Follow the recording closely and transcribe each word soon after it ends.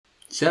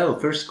So,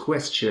 first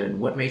question,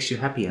 what makes you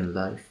happy in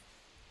life?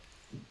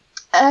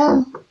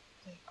 Um.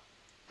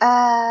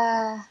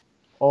 Uh.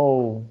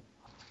 Oh,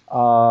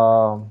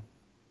 um,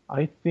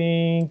 I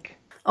think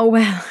Oh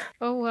well.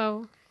 Oh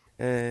wow.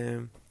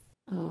 Um,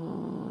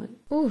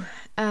 Ooh,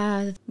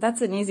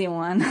 That's an easy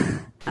one.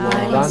 random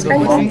Are you answer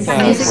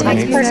music what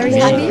makes expert, me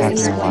maybe? happy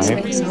in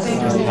life is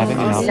having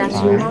enough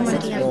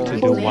time to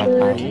do what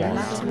I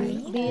love,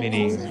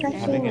 meaning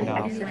having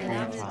enough free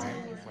time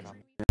when I'm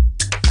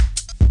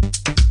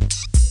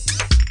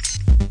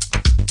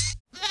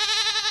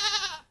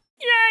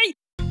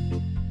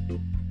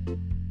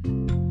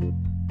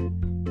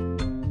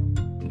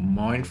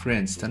Moin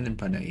friends,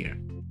 Tandempana here.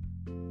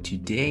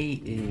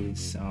 Today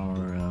is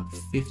our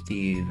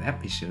 50th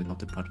episode of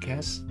the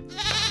podcast.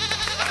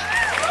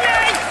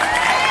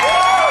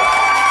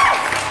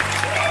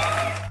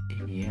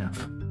 Yeah,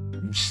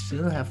 we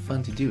still have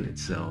fun to do it,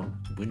 so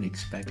wouldn't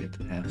expect it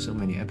to have so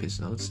many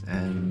episodes.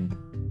 And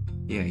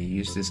yeah,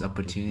 use this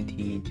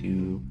opportunity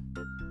to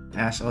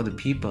ask all the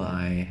people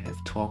I have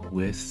talked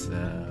with.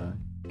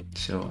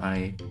 So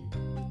I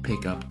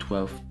pick up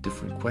 12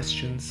 different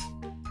questions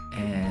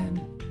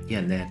and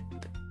yeah, let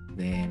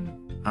them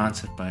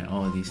answered by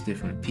all these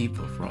different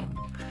people from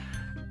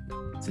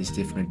these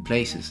different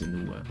places in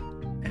the world.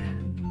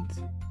 And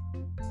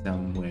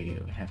some where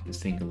you have to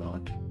think a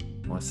lot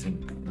or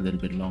think a little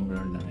bit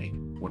longer, like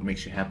what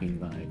makes you happy in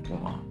life,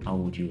 or how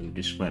would you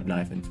describe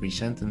life in 3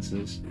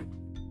 sentences.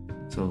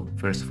 So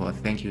first of all,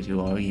 thank you to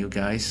all you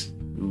guys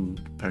who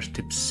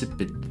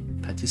participate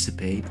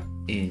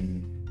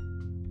in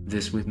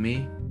this with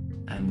me.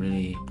 I'm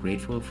really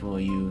grateful for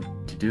you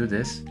to do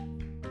this.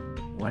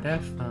 What I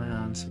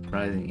found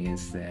surprising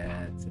is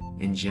that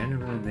in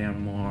general there are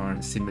more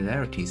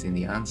similarities in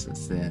the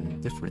answers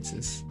than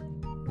differences,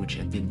 which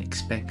I didn't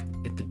expect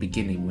at the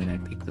beginning when I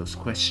picked those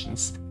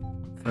questions.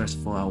 First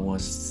of all, I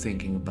was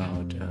thinking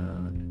about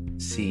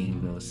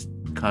seeing those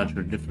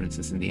cultural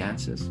differences in the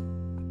answers,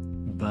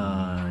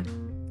 but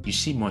you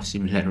see more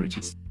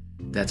similarities.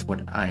 That's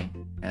what I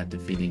had the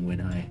feeling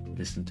when I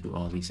listened to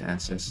all these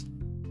answers.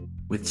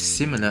 With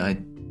similar, I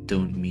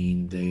don't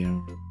mean they're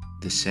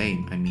the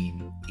same. I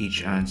mean,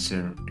 each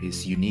answer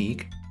is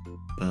unique,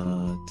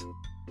 but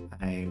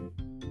I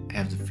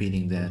have the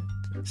feeling that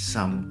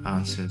some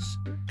answers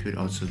could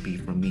also be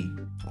from me,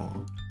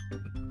 or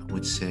I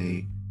would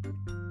say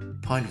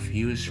point of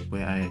views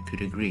where I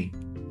could agree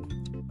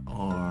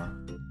or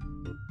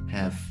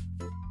have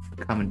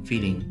common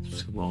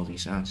feelings to all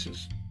these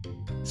answers.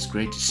 It's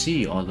great to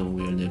see, although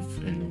we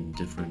live in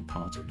different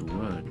parts of the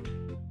world.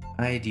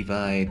 I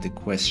divide the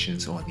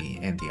questions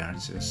and the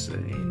answers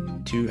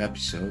in 2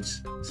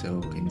 episodes.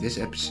 So in this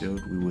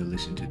episode, we will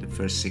listen to the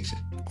first 6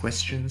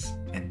 questions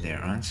and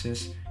their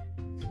answers,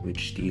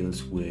 which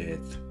deals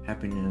with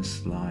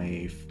happiness,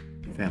 life,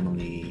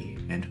 family,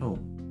 and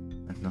home.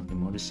 There's nothing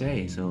more to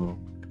say, so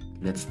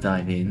let's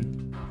dive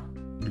in,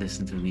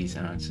 listen to these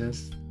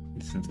answers,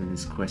 listen to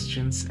these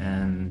questions,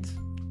 and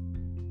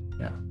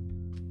yeah,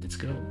 let's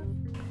go.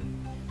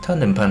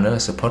 Tandempanda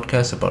is a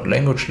podcast about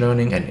language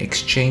learning and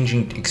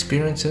exchanging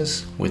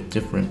experiences with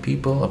different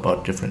people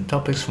about different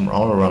topics from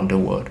all around the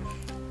world.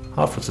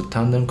 Half of the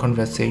tandem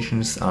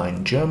conversations are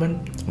in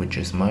German, which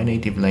is my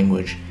native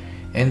language,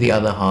 and the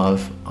other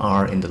half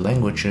are in the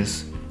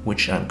languages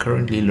which I'm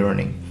currently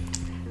learning.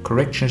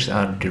 Corrections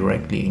are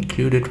directly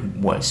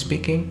included while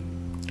speaking,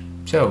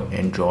 so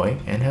enjoy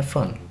and have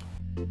fun.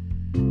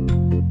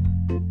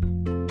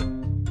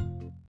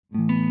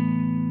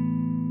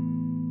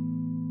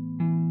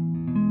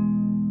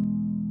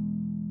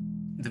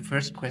 The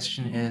first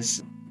question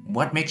is,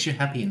 what makes you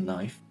happy in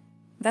life?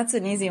 That's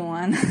an easy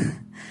one.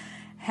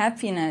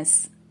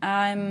 Happiness.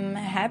 I'm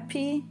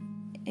happy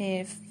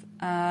if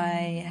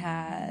I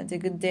had a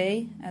good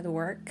day at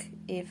work,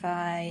 if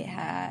I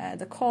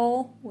had a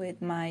call with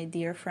my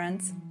dear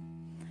friends,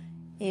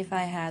 if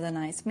I had a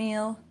nice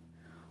meal,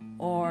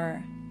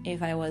 or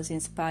if I was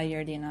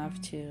inspired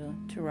enough to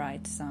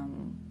write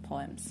some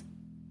poems.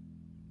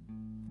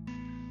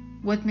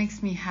 What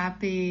makes me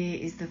happy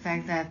is the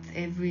fact that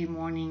every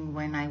morning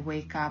when I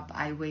wake up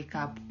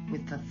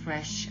with a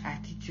fresh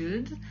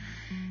attitude,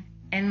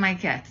 and my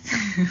cat.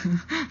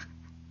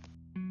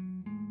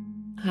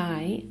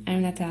 Hi,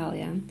 I'm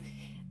Natalia.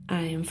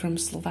 I am from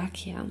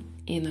Slovakia,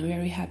 and I'm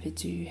very happy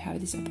to have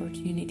this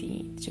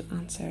opportunity to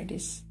answer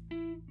these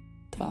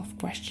 12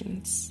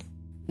 questions.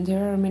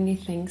 There are many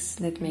things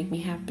that make me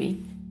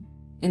happy,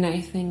 and I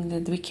think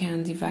that we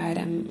can divide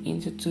them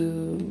into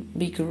 2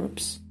 big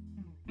groups,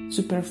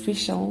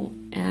 superficial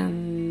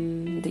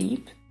and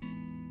deep.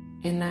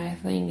 And I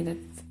think that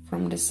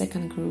from the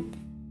second group,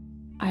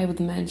 I would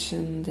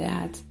mention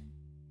that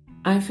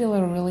I feel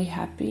really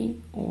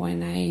happy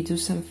when I do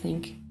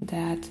something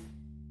that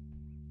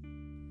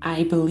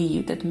I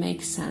believe that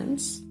makes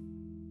sense,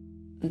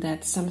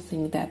 that's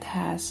something that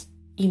has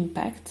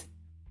impact,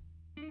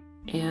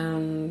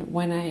 and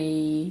when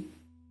I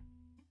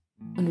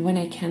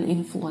can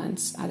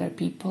influence other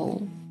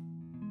people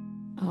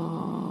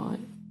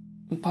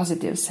in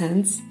positive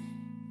sense,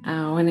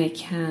 when I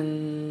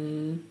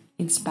can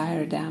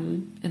inspire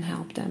them and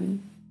help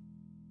them.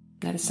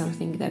 That is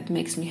something that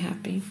makes me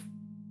happy.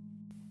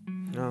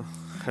 Oh,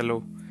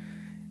 hello.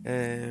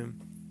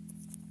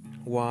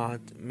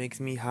 What makes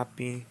me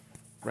happy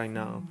right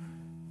now,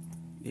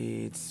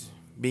 it's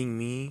being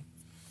me.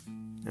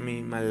 I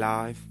mean, my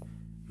life,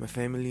 my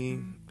family,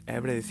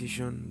 every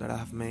decision that I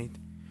have made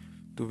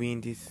to be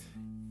in this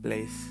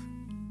place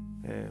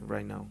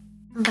right now.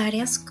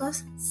 Varias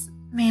cosas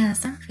me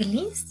hacen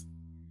feliz,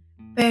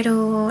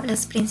 pero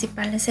las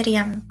principales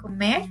serían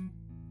comer,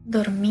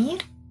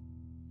 dormir,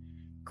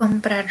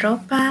 comprar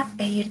ropa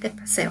e ir de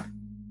paseo.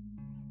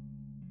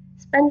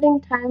 Spending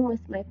time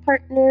with my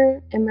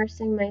partner,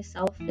 immersing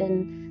myself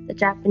in the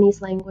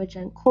Japanese language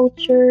and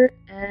culture,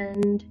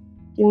 and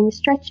doing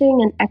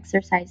stretching and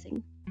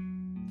exercising.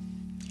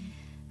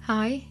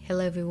 Hi,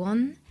 hello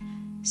everyone.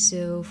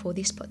 So for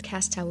this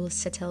podcast I will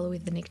settle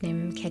with the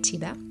nickname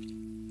Katiba.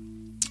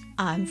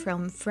 I'm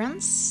from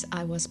France.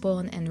 I was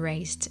born and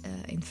raised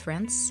in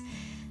France,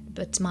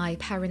 but my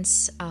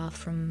parents are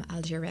from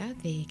Algeria.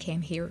 They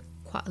came here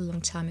quite a long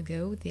time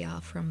ago. They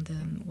are from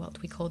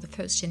what we call the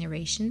first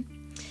generation.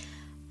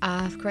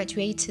 I've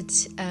graduated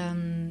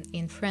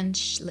in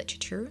French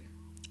literature.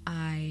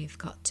 I've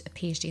got a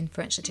PhD in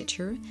French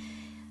literature,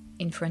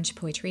 in French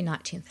poetry,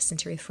 19th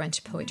century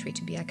French poetry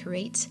to be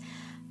accurate.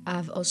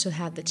 I've also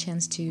had the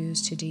chance to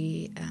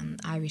study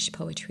Irish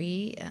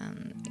poetry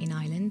in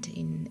Ireland,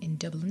 in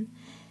Dublin,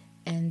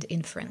 and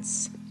in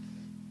France.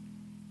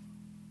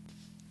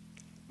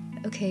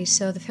 Okay,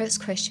 so the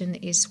first question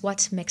is,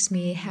 what makes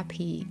me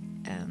happy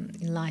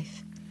in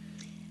life?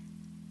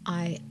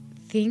 I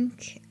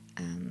think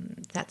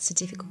that's a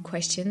difficult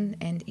question,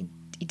 and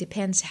it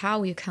depends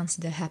how you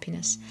consider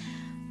happiness.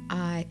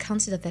 I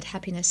consider that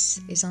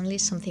happiness is only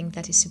something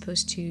that is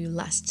supposed to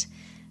last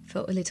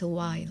for a little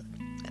while,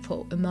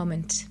 for a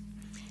moment.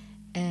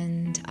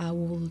 And I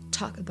will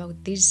talk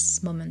about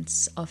these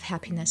moments of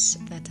happiness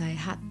that I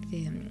had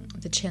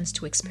the chance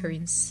to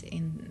experience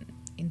in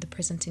the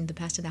present, in the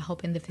past, and I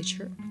hope in the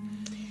future.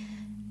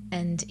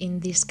 And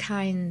in this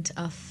kind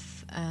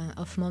of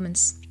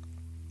moments,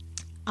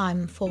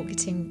 I'm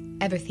forgetting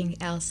everything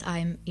else.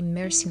 I'm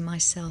immersing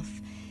myself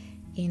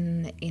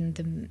in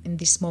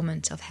this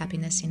moment of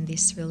happiness, in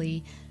this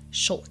really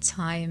short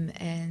time,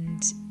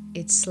 and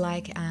it's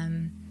like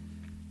I'm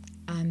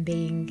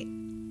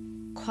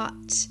being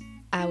quite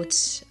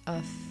out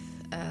of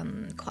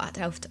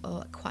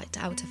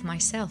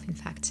myself, in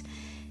fact.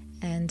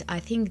 And I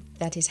think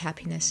that is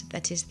happiness.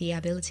 That is the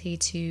ability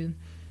to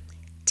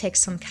take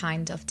some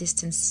kind of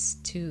distance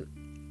to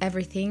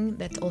everything,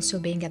 but also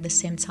being at the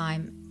same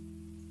time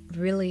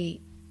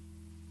really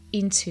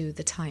into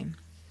the time.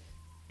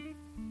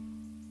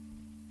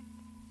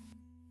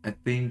 I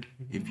think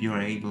if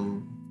you're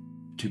able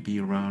to be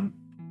around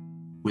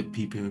with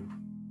people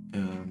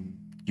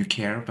you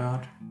care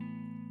about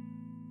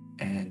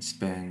and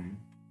spend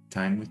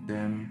time with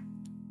them,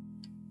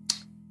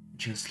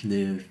 just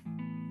live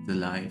the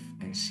life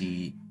and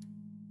see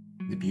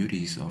the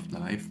beauties of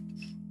life,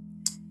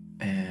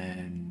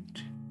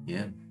 and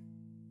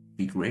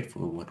be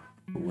grateful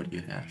for what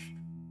you have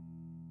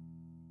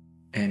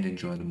and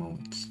enjoy the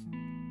moments.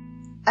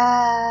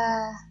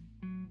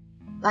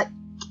 Like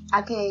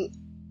I can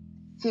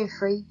feel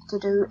free to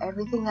do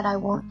everything that I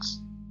want.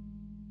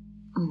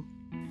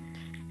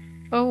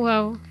 Oh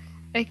wow,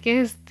 I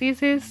guess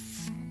this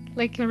is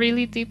like a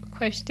really deep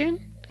question.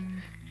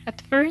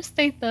 At first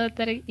I thought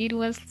that it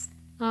was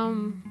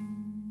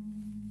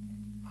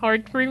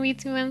hard for me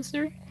to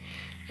answer,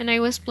 and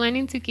I was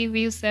planning to give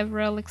you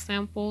several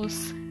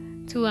examples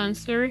to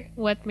answer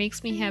what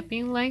makes me happy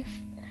in life.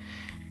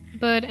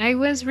 But I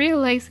was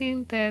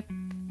realizing that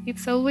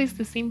it's always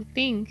the same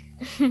thing,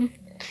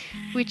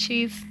 which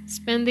is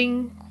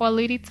spending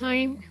quality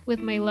time with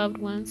my loved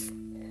ones.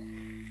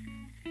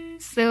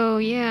 So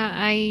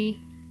yeah,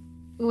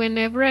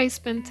 whenever I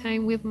spend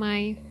time with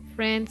my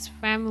friends,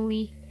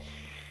 family,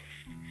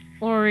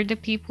 or the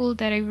people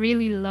that I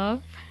really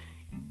love,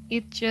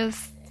 it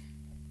just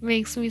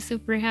makes me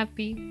super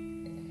happy.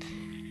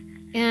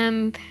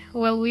 And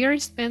while we are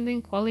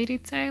spending quality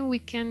time, we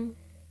can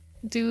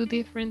do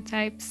different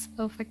types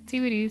of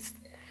activities.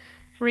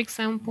 For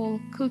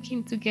example,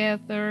 cooking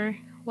together,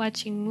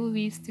 watching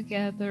movies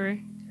together,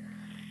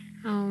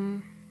 I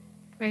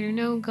don't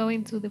know,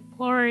 going to the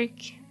park,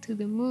 to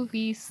the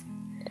movies,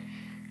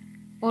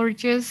 or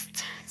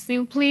just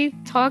simply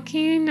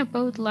talking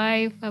about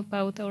life,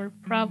 about our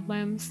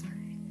problems.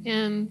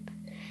 And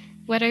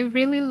what I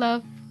really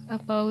love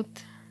about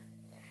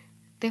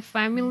the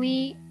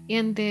family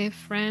and the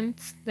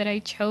friends that I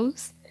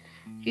chose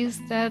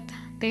is that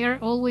they are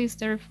always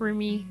there for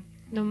me,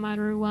 no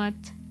matter what.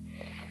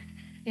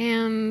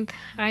 And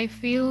I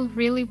feel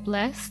really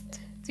blessed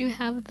to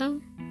have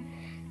them,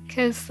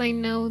 because I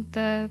know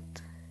that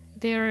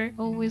they're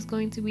always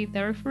going to be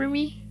there for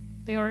me.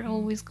 They are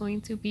always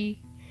going to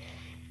be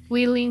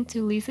willing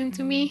to listen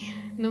to me,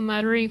 no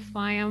matter if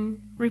I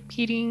am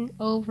repeating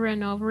over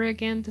and over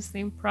again the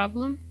same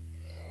problem.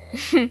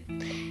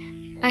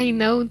 I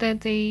know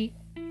that they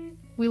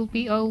will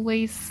be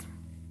always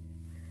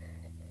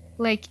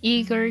like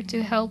eager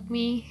to help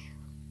me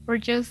or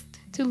just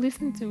to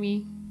listen to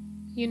me,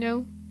 you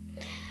know?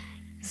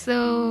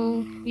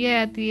 So,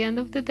 yeah, at the end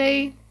of the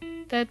day,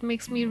 that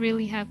makes me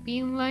really happy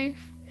in life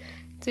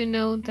to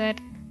know that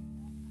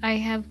I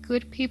have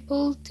good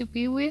people to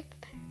be with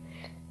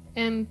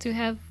and to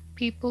have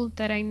people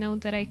that I know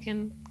that I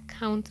can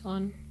count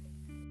on.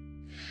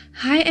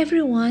 Hi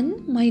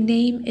everyone, my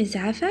name is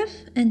Afaf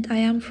and I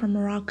am from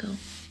Morocco.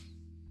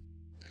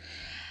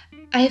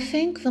 I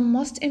think the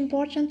most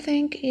important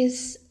thing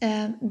is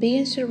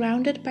being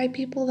surrounded by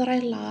people that I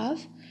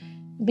love,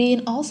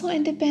 being also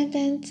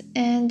independent,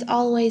 and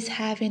always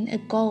having a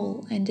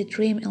goal and a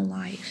dream in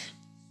life.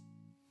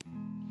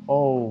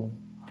 Oh,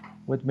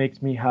 what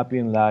makes me happy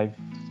in life?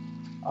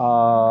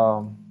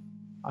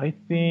 I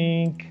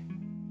think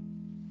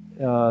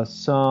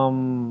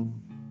some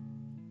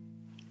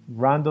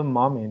random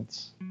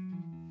moments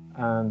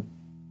and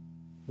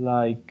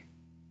like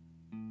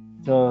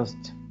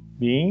just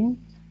being,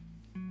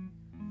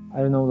 I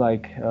don't know,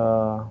 like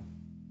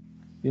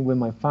being with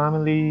my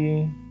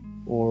family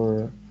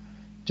or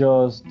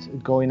just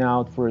going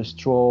out for a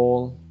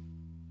stroll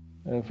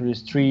for the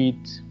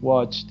street,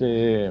 watch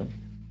the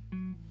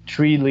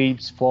tree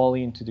leaves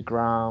falling to the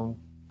ground,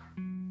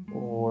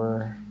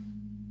 or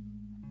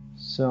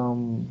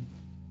some,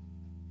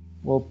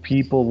 well,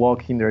 people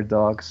walking their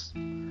dogs.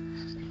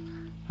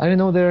 I don't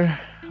know, there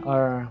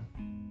are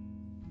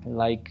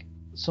like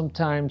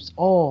sometimes,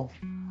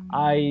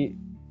 I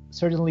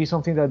certainly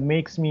something that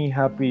makes me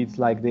happy. It's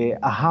like the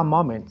aha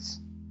moments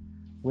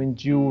when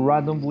you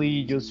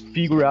randomly just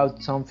figure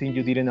out something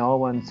you didn't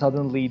know and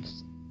suddenly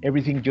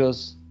everything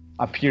just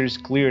appears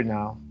clear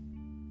now.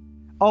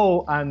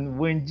 Oh, and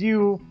when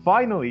you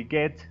finally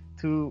get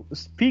to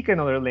speak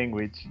another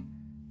language,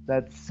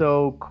 that's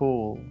so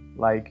cool.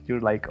 Like you're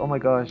like, oh my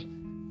gosh,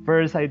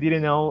 first I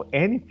didn't know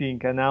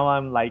anything and now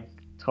I'm like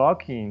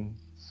talking.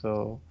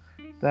 So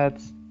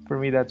that's, for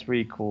me, that's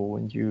really cool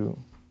when you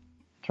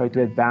try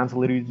to advance a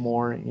little bit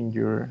more in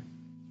your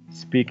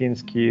speaking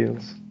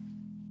skills.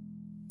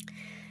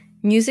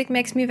 Music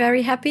makes me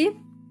very happy,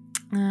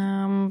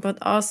 but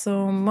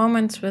also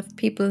moments with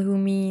people who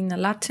mean a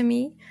lot to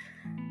me.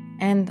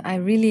 And I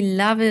really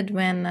love it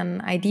when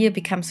an idea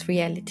becomes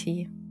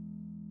reality.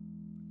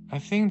 I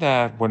think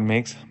that what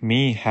makes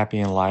me happy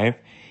in life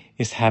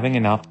is having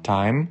enough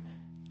time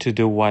to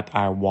do what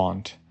I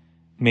want.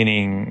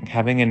 Meaning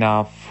having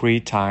enough free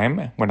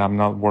time when I'm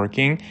not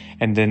working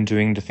and then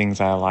doing the things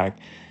I like.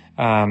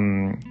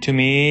 To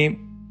me,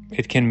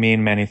 it can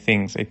mean many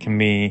things. It can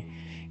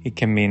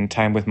mean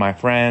time with my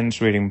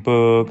friends, reading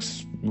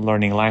books,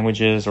 learning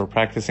languages or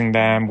practicing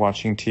them,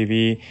 watching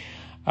TV.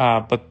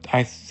 But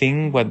I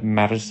think what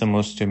matters the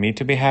most to me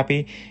to be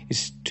happy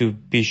is to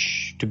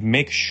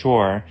make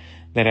sure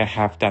that I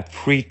have that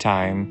free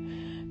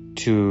time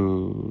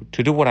to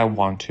do what I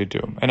want to do.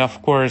 And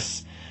of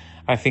course,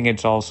 I think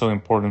it's also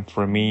important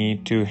for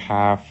me to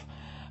have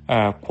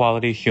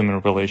quality human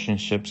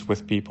relationships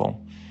with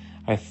people.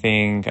 I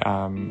think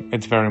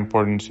it's very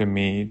important to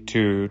me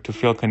to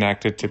feel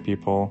connected to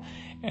people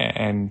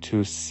and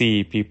to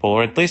see people,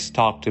 or at least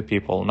talk to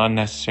people, not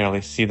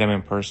necessarily see them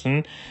in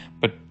person,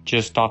 but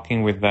just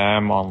talking with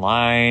them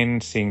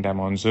online, seeing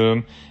them on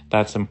Zoom,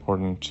 that's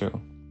important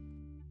too.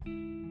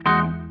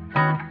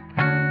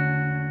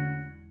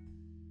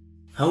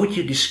 How would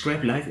you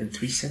describe life in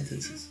 3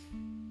 sentences?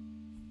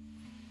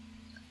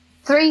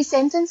 3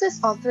 sentences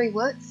or 3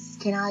 words?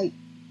 Can I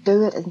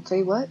do it in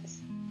 3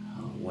 words?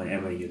 Oh,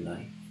 whatever you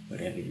like.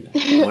 Whatever you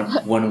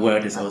like. One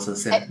word is also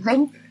said.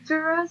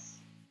 Adventurous,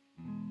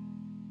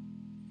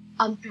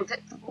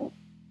 unpredictable,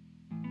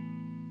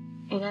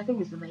 and I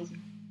think it's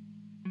amazing.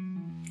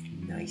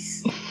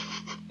 Nice.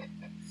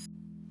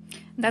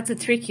 That's a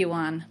tricky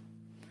one.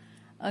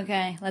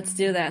 Okay, let's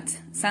do that.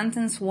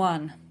 Sentence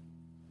 1.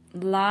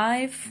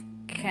 Life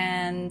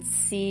can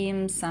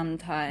seem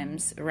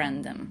sometimes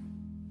random.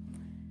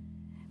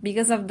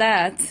 Because of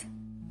that,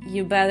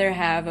 you better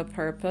have a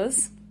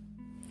purpose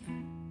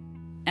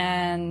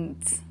and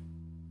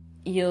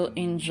you'll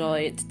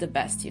enjoy it the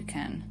best you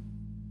can.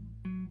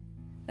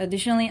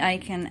 Additionally, I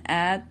can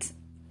add,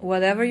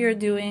 whatever you're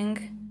doing,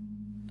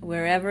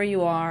 wherever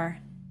you are,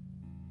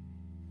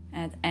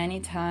 at any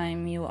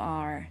time you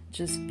are,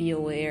 just be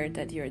aware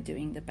that you're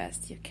doing the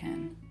best you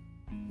can.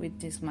 With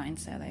this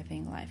mindset, I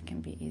think life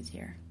can be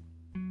easier.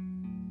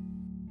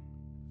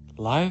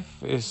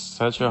 Life is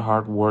such a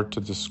hard word to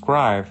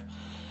describe.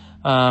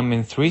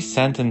 In 3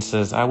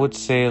 sentences, I would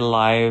say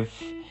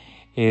life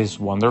is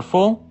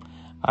wonderful.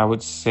 I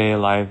would say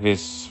life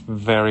is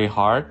very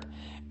hard.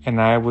 And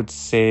I would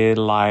say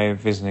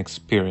life is an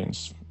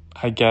experience.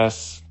 I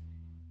guess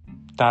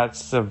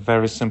that's a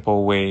very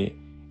simple way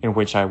in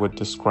which I would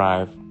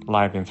describe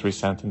life in 3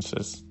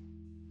 sentences.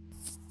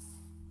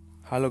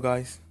 Hello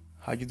guys,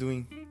 how you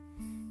doing?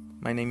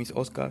 My name is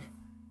Oscar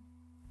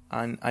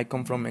and I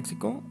come from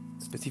Mexico,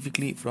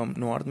 specifically from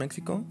North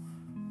Mexico,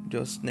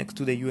 just next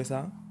to the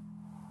USA.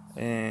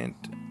 And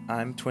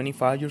I'm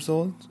 25 years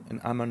old and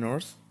I'm a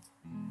nurse.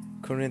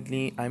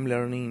 Currently I'm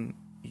learning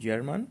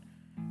German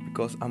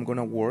because I'm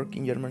gonna work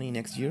in Germany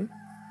next year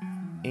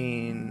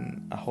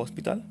in a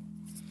hospital.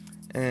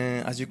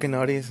 As you can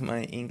notice,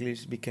 my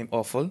English became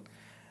awful,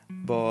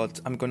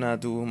 but I'm gonna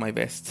do my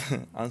best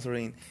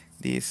answering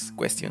these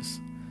questions.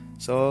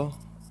 So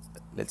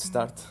let's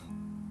start.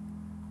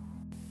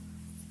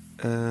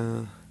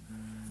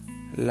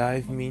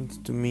 Life means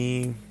to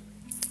me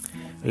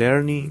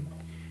learning,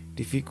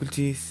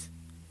 difficulties,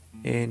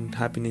 and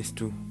happiness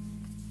too.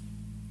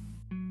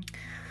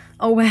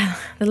 Oh well,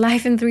 the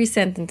life in 3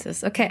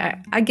 sentences. Okay,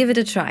 I give it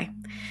a try.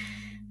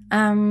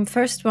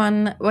 First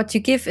one, what you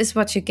give is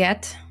what you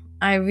get.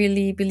 I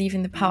really believe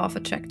in the power of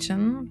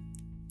attraction.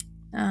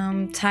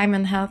 Time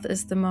and health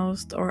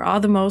are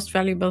the most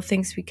valuable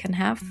things we can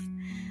have.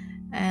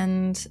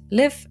 And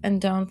live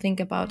and don't think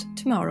about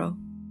tomorrow.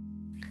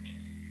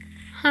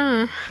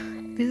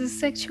 This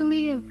is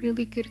actually a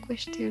really good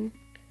question.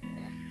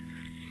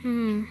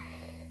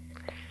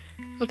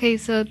 Okay,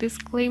 so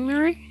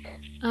disclaimer,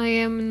 I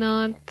am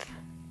not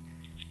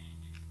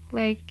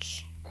like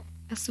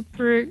a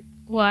super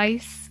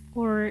wise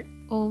or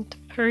old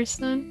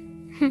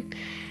person.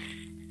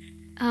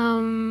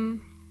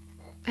 And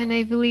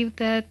I believe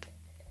that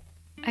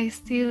I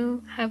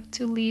still have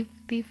to live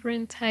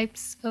different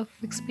types of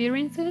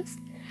experiences.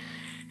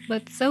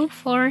 But so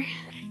far,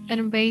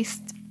 and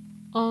based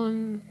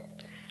on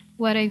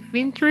what I've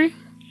been through,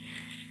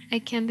 I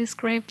can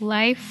describe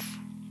life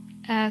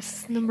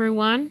as number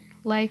 1,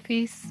 life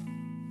is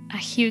a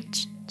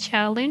huge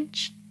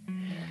challenge.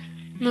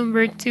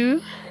 Number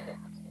 2,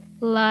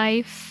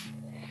 life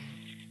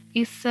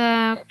is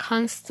a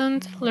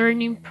constant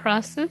learning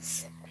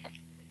process.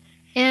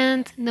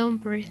 And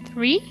number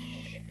 3,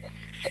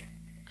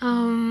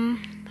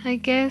 I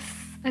guess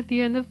at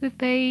the end of the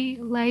day,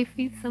 life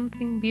is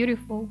something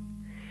beautiful,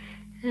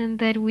 and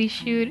that we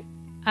should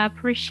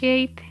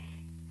appreciate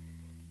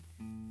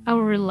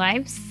our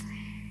lives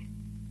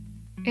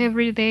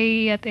every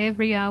day, at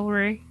every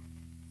hour,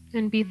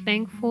 and be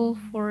thankful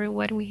for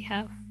what we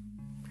have.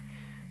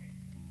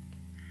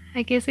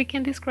 I guess I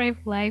can describe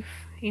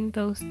life in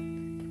those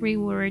 3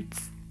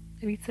 words.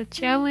 That it's a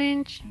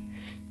challenge,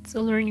 it's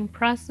a learning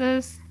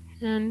process,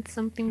 and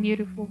something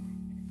beautiful.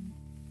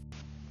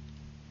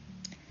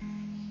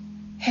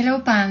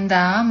 Hello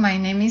Panda, my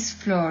name is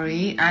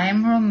Flori. I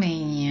am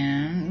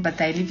Romanian,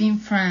 but I live in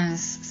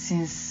France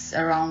since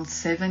around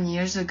 7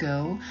 years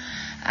ago.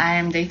 I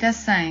am data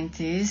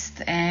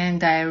scientist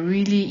and I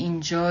really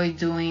enjoy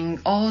doing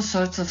all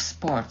sorts of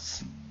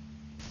sports.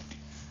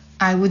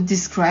 I would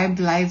describe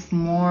life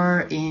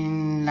more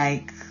in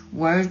like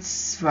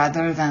words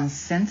rather than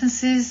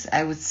sentences.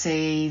 I would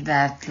say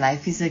that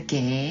life is a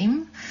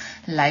game,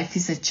 life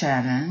is a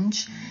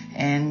challenge,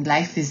 and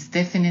life is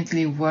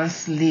definitely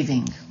worth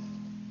living.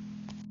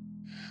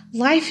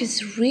 Life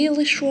is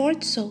really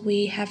short, so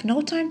we have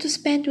no time to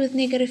spend with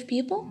negative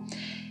people.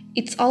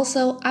 It's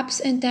also ups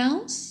and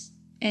downs,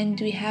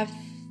 and we have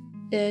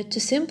to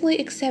simply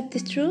accept the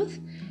truth.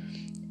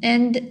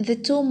 And the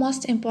 2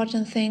 most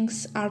important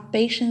things are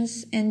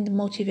patience and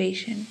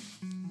motivation.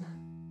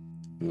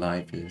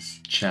 Life is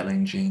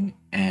challenging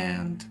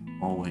and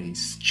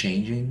always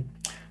changing,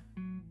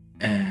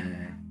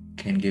 and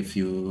can give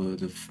you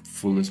the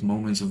fullest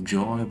moments of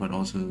joy, but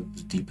also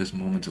the deepest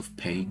moments of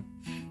pain.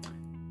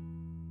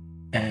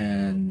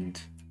 And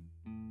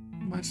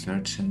my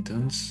 3rd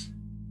sentence,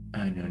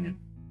 I don't know,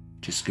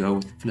 just go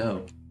with the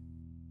flow.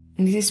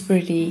 This is a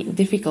pretty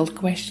difficult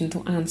question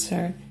to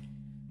answer,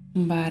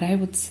 but I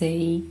would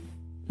say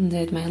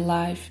that my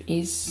life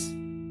is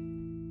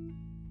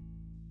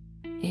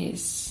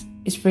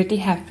pretty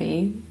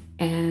happy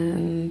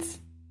and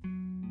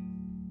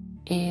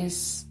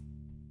is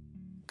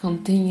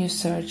continue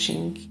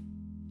searching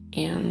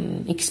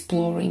and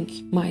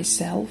exploring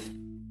myself,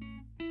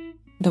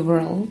 the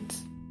world,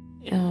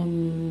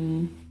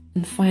 and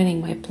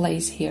finding my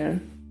place here.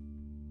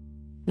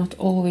 Not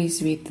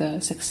always with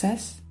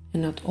success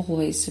and not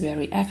always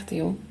very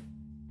active,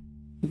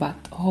 but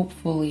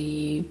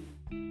hopefully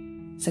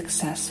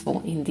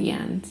successful in the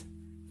end.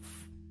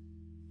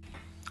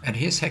 And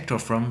here's Hector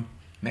from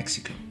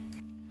Mexico.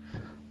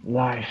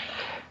 Life.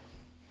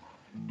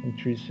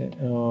 Interesting.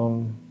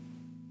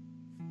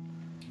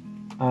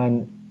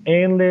 An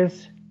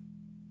endless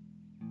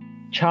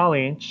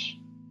challenge.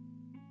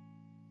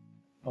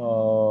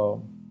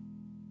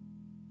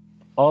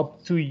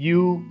 Up to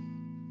you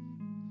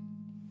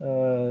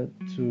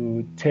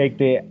to take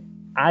the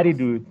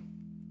attitude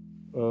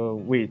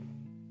with.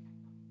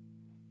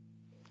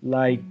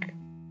 Like,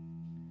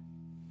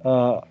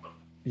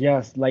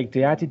 yes, like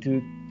the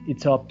attitude,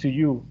 it's up to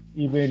you,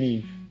 even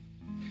if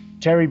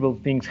terrible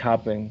things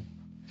happen.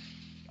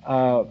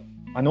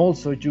 And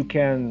also you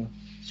can,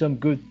 some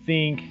good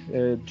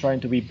thing, trying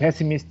to be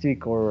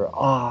pessimistic or,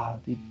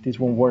 this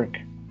won't work.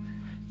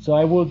 So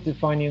I would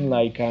define it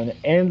like an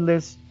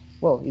endless,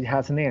 well, it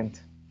has an end,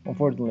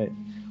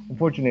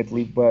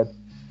 unfortunately, but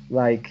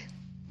like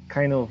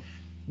kind of,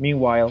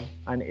 meanwhile,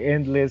 an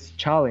endless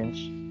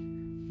challenge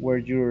where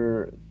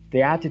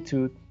the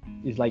attitude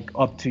is like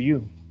up to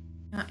you.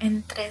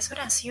 En 3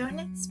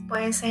 oraciones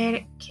puede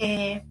ser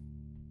que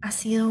ha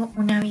sido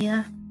una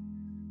vida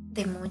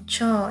de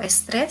mucho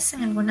estrés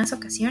en algunas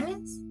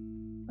ocasiones,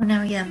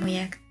 una vida muy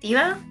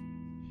activa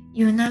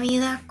y una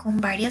vida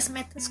con varias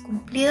metas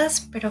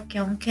cumplidas, pero que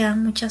aún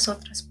quedan muchas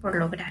otras por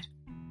lograr.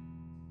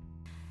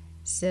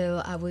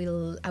 So I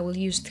will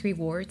use 3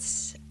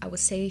 words. I would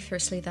say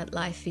firstly that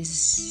life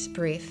is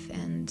brief,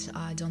 and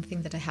I don't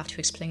think that I have to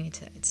explain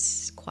it.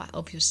 It's quite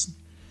obvious.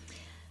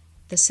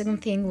 The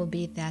second thing will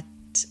be that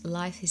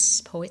life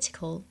is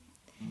poetical.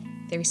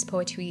 There is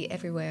poetry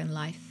everywhere in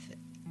life.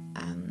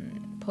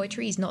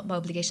 Poetry is not by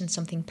obligation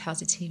something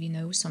positive,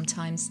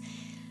 Sometimes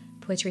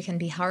poetry can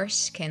be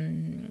harsh,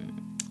 can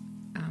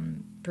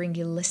bring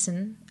you a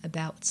lesson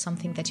about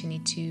something that you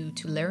need to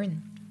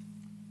learn.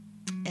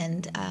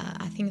 And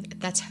I think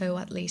that's how,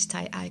 at least,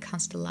 I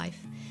consider life.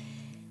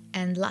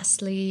 And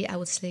lastly, I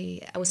would say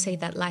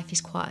that life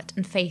is quite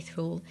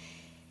unfaithful,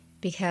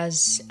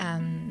 because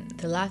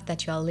the life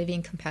that you are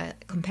living,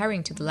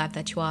 comparing to the life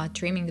that you are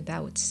dreaming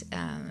about,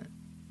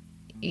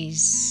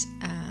 is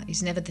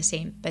never the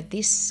same. But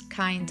this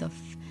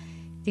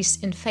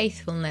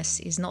unfaithfulness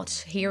is not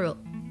here,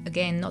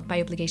 again, not by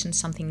obligation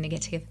something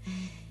negative,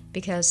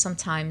 because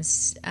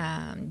sometimes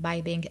by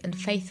being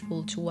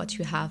unfaithful to what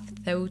you have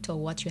thought or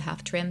what you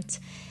have dreamt,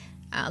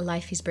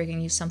 life is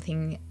bringing you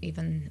something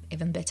even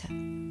better.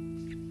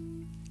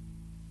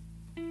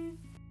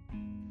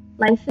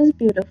 Life is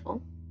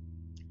beautiful.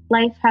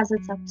 Life has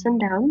its ups and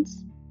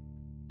downs.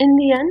 In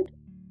the end,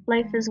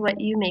 life is what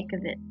you make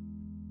of it.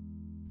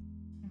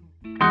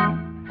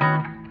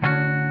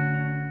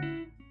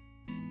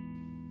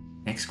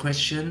 Next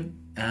question.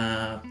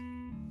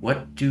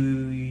 What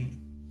do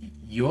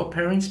your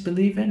parents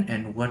believe in,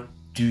 and what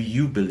do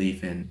you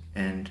believe in,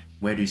 and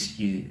where do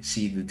you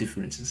see the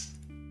differences?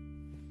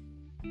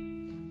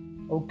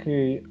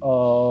 Okay,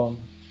 for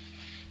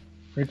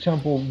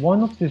example,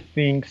 one of the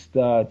things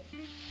that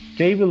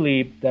they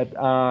believe that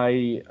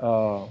I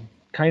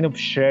kind of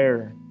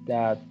share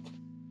that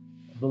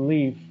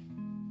belief,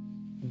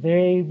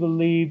 they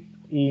believe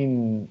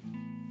in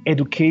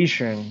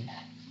education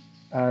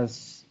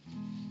as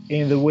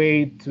in the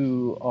way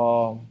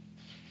to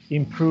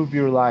improve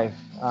your life.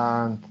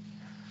 And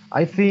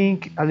I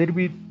think a little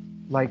bit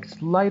like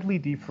slightly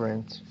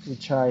different,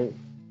 which I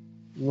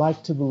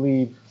like to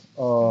believe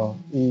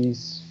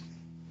is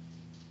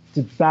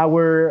the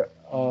power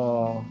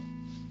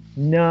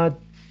not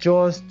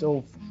just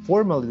of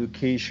formal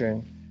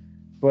education,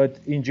 but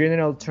in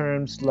general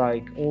terms,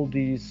 like all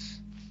these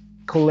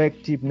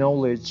collective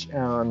knowledge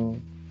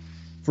and,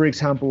 for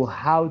example,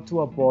 how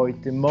to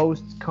avoid the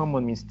most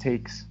common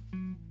mistakes.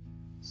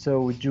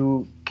 So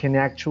you can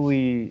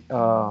actually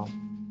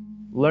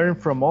learn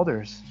from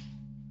others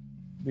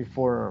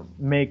before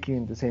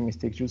making the same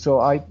mistakes. So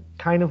I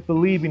kind of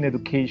believe in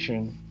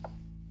education,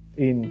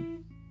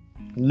 in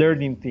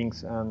learning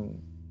things, and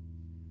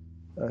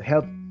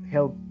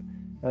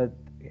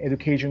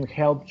education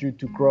helps you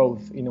to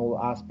growth in all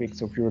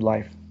aspects of your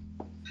life.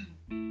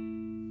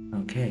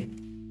 Okay.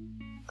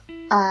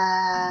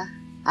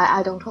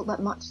 I don't talk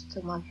that much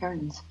to my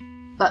parents,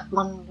 but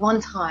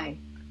one time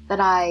that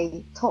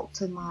I talked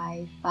to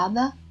my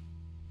father,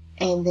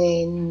 and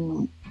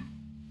then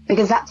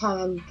because that time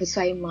I'm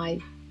pursuing my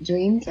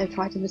dreams, I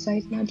tried to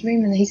pursue my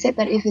dream, and he said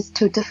that if it's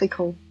too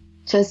difficult,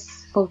 just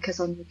focus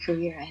on your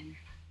career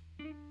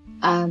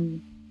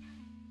and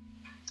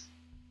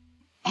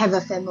have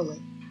a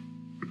family.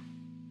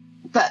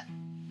 But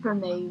for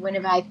me,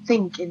 whenever I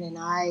think and then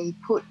I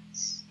put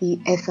the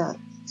effort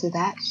to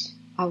that,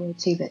 I will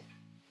achieve it.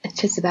 It's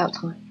just about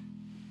time.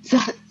 So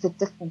that's the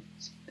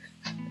difference.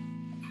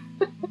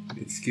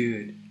 It's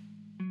good.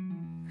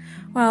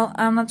 Well,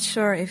 I'm not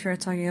sure if you're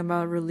talking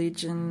about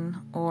religion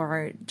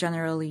or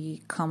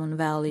generally common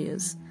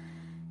values.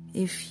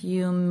 If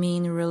you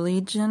mean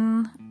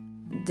religion,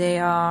 they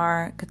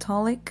are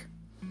Catholic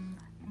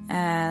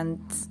and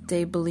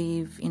they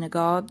believe in a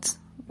God,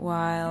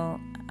 while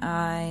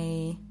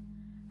I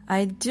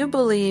do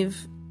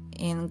believe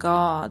in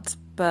God,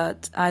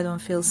 but I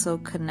don't feel so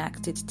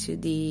connected to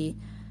the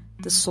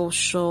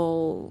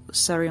social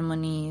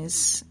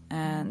ceremonies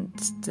and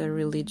the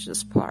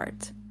religious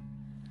part.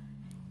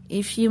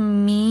 If you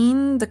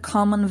mean the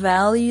common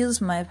values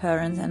my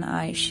parents and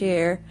I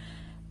share,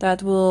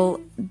 that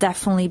will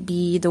definitely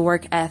be the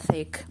work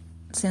ethic.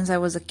 Since I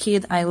was a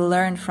kid, I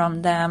learned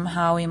from them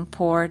how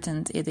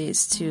important it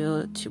is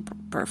to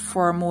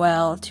perform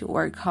well, to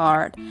work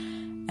hard,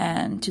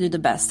 and to do the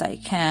best I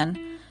can.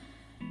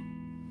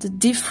 The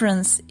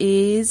difference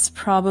is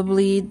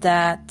probably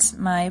that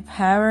my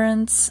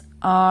parents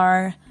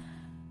are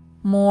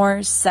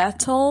more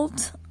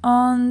settled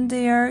on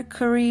their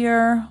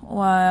career,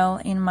 while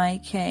in my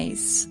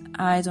case,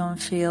 I don't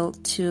feel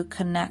too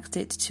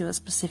connected to a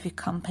specific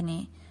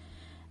company.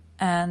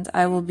 And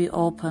I will be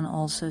open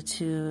also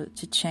to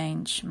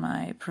change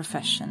my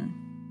profession.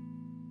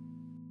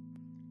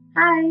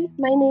 Hi,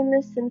 my name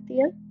is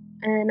Cynthia,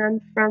 and I'm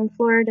from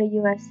Florida,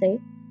 USA.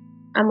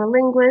 I'm a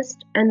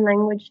linguist and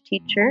language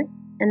teacher,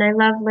 and I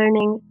love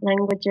learning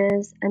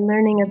languages and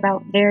learning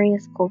about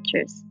various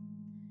cultures.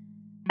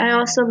 I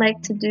also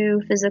like to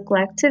do physical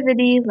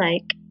activity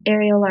like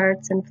aerial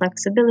arts and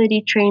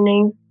flexibility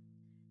training.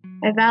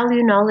 I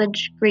value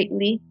knowledge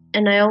greatly,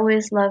 and I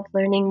always love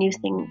learning new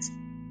things.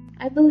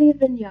 I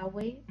believe in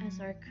Yahweh as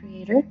our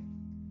creator,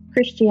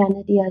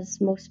 Christianity as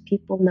most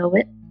people know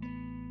it,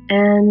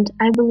 and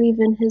I believe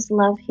in his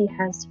love he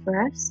has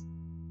for us.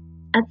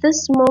 At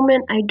this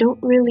moment, I don't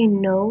really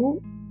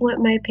know what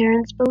my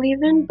parents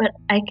believe in, but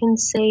I can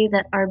say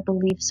that our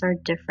beliefs are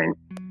different.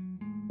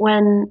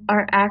 When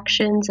our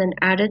actions and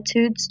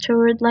attitudes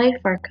toward life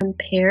are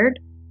compared,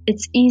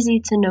 it's easy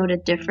to note a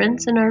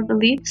difference in our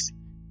beliefs.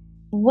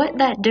 What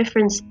that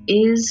difference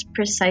is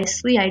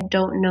precisely, I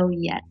don't know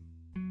yet.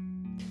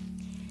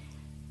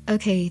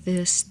 Okay,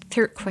 this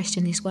third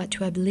question is what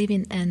do I believe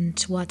in and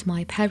what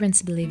my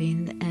parents believe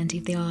in, and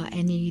if there are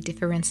any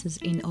differences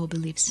in our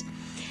beliefs.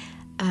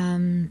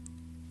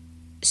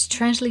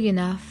 Strangely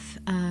enough,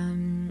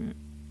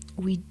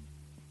 we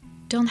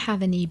don't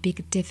have any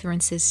big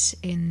differences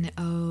in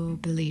our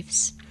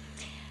beliefs.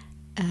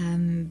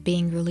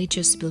 Being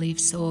religious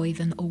beliefs or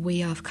even a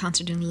way of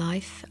considering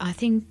life, I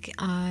think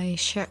I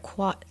share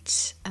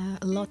quite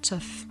a lot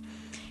of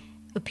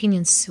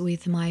opinions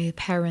with my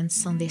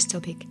parents on this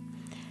topic.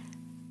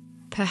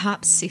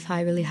 Perhaps if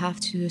I really have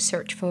to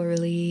search for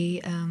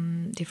really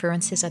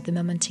differences at the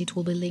moment, it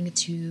will be linked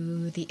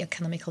to the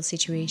economical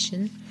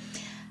situation.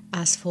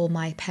 As for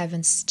my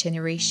parents'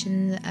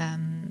 generation,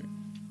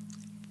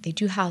 they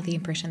do have the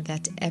impression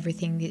that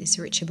everything is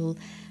reachable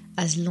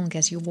as long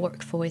as you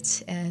work for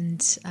it,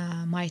 and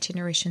my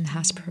generation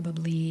has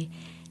probably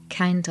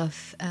kind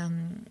of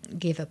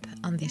give up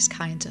on this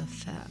kind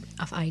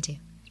of idea.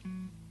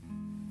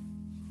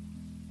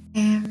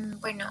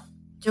 Bueno,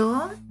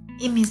 yo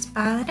y mis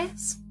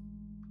padres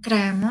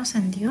creemos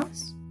en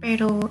Dios,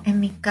 pero en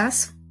mi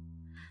caso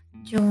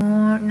yo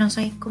no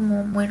soy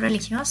como muy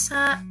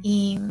religiosa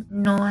y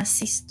no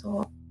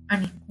asisto a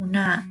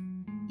ninguna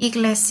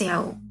iglesia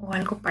o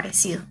algo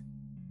parecido.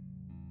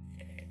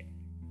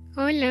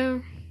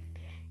 Hola,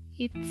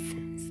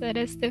 it's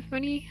Sara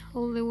Stephanie,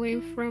 all the way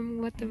from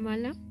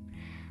Guatemala.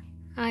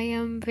 I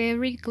am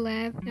very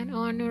glad and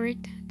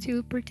honored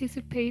to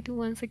participate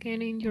once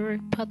again in your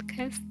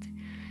podcast.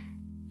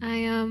 I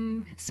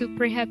am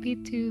super happy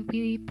to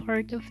be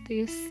part of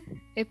this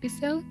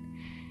episode.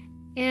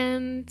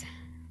 And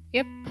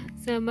yep,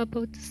 so I'm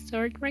about to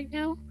start right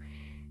now.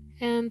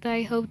 And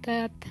I hope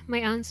that my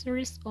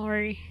answers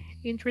are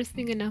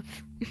interesting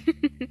enough.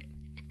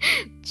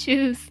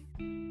 Choose.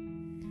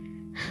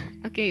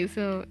 Okay,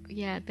 so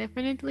yeah,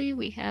 definitely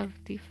we have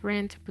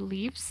different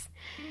beliefs,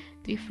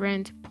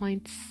 different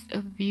points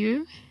of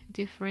view,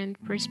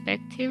 different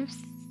perspectives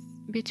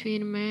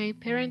between my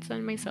parents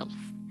and myself.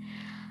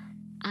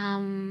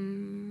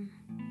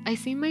 I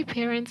see my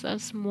parents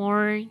as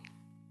more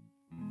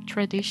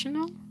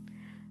traditional,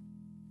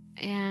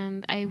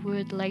 and I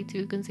would like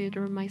to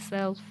consider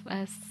myself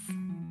as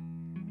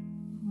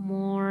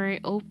more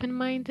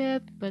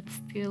open-minded, but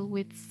still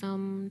with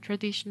some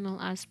traditional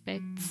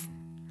aspects.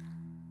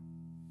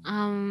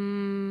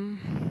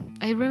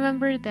 I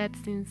remember that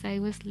since I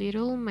was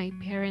little, my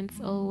parents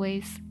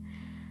always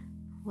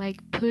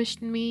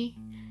pushed me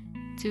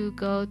to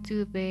go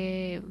to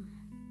the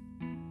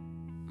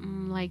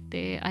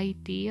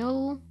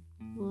ideal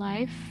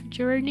life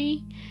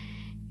journey,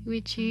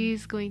 which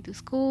is going to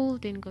school,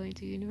 then going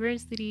to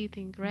university,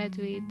 then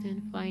graduate,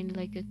 then find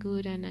a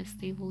good and a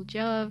stable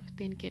job,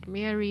 then get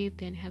married,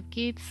 then have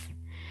kids,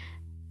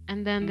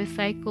 and then the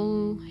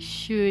cycle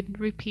should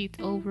repeat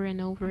over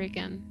and over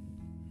again.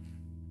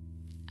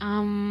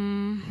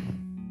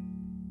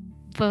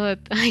 But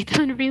I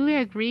don't really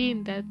agree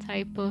in that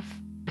type of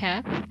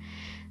path.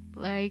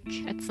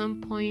 At some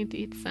point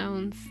it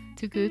sounds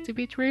too good to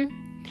be true,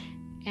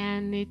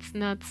 and it's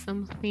not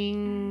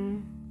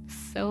something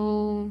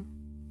so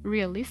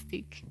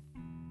realistic,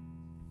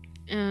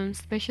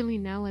 especially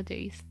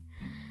nowadays.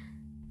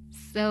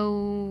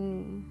 So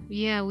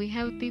yeah, we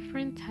have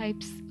different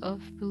types of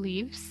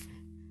beliefs.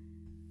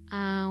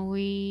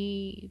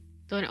 We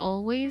don't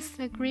always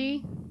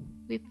agree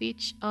with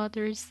each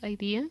other's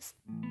ideas.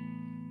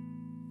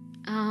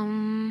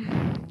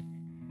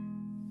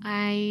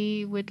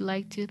 I would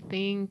like to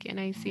think, and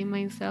I see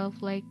myself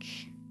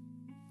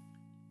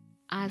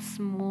as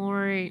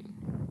more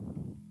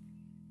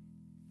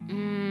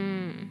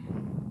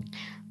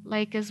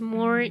as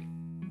more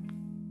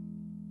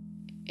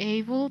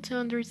able to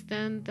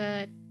understand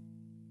that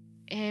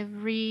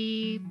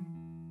every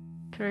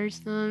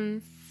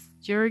person's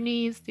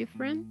journey is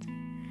different,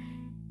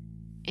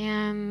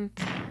 and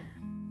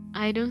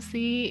I don't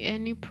see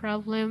any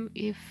problem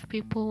if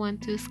people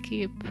want to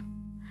skip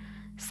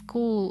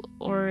school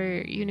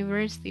or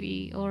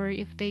university, or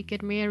if they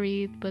get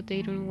married but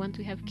they don't want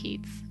to have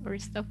kids or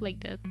stuff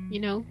like that,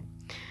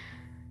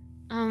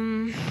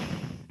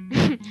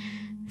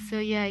 So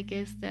yeah, I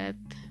guess that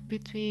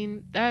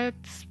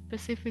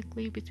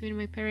specifically between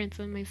my parents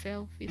and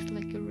myself is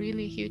a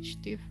really huge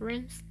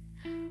difference.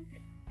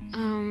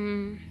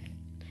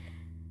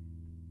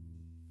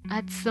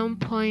 At some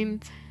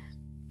point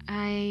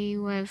I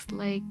was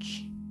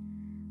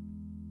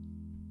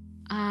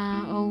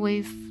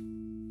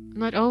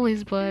not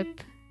always, but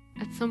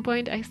at some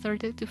point I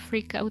started to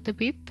freak out a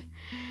bit,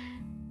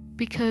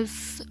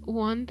 because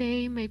one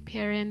day my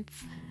parents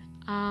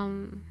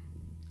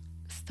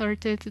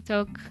started to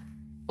talk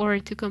or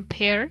to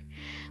compare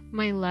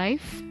my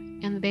life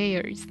and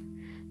theirs.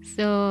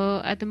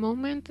 So at the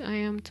moment I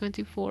am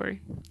 24,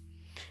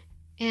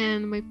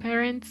 and my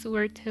parents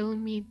were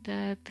telling me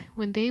that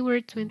when they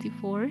were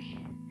 24,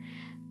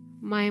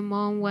 my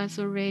mom was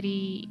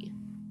already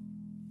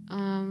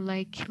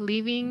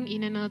living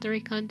in another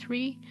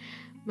country.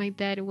 My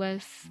dad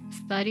was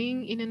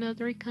studying in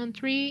another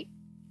country,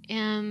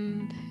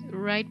 and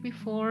right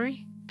before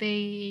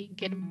they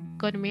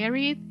got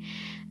married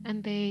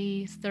and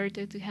they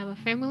started to have a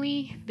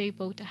family, they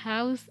bought a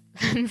house.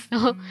 And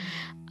so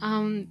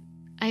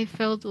I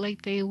felt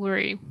like they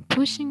were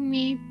pushing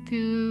me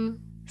to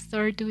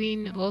start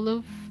doing all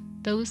of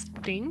those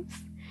things,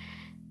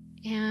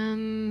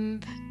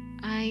 and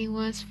I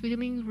was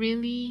feeling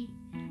really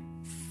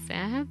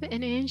sad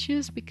and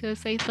anxious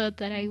because I thought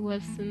that I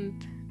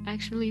wasn't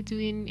actually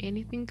doing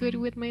anything good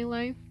with my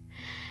life.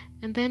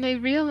 And then I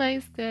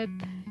realized that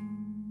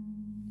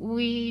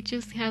we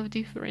just have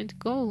different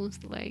goals.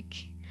 Like,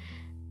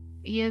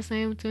 yes, I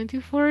am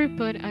 24,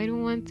 but I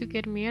don't want to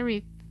get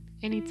married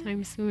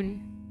anytime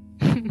soon.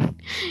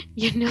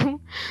 You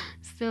know?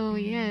 So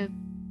yeah,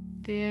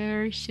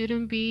 there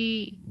shouldn't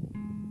be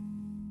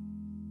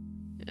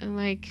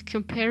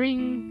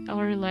comparing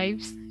our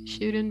lives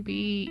shouldn't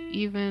be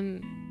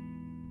even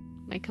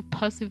like a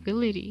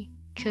possibility,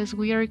 because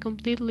we are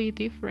completely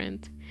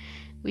different.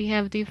 We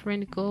have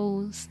different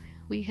goals,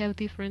 we have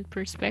different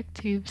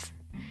perspectives.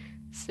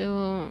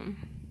 So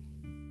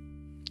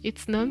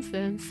it's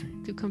nonsense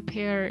to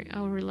compare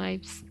our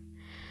lives.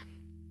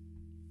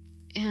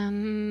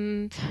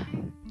 And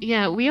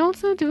yeah, we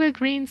also do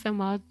agree in some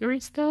other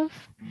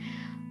stuff.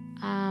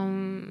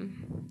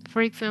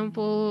 For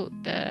example,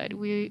 that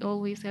we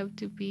always have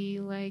to be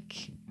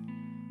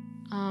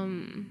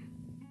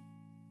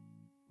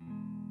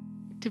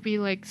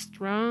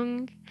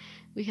strong.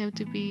 We have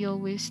to be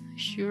always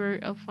sure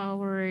of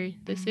our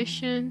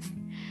decisions.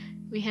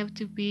 We have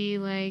to be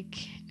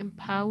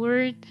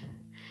empowered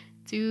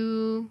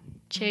to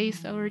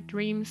chase our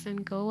dreams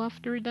and go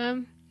after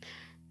them.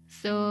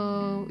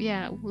 So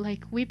yeah,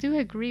 we do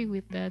agree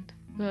with that.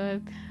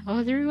 But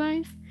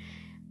otherwise,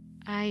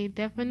 I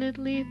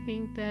definitely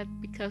think that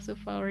because of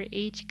our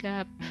age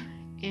gap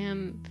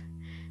and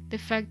the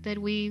fact that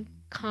we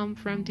come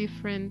from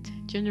different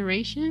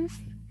generations,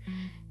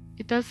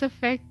 it does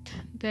affect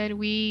that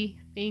we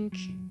think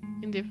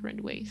in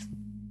different ways.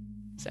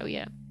 So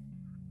yeah.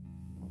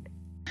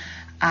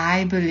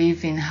 I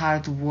believe in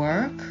hard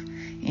work,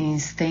 in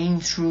staying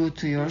true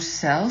to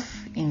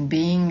yourself, in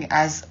being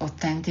as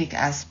authentic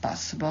as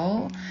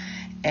possible,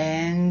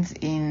 and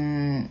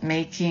in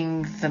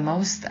making the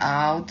most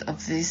out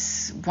of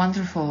this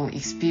wonderful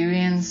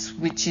experience,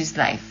 which is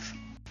life.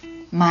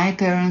 My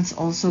parents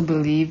also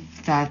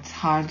believe that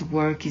hard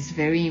work is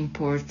very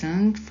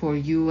important for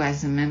you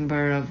as a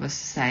member of a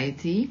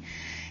society,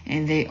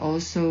 and they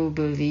also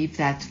believe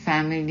that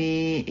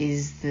family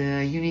is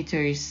the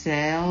unitary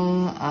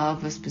cell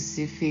of a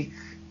specific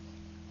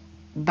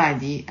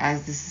body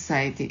as the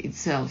society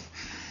itself.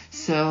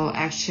 So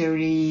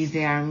actually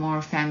they are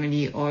more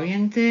family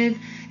oriented,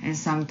 and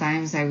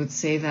sometimes I would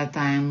say that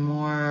I am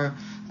more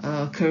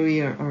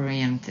career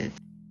oriented.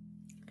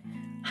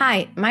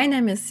 Hi, my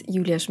name is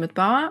Julia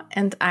Schmidt-Bauer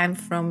and I'm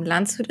from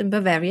Landshut in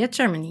Bavaria,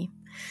 Germany.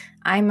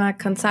 I'm a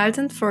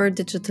consultant for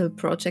digital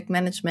project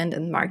management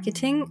and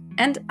marketing,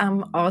 and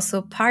I'm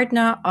also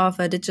partner of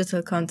a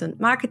digital content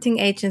marketing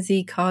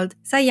agency called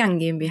Sayang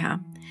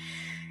GmbH.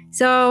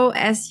 So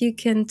as you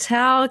can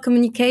tell,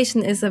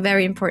 communication is a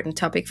very important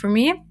topic for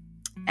me.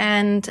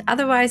 And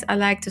otherwise, I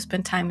like to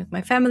spend time with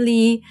my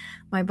family,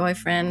 my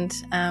boyfriend,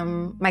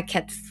 my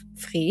cat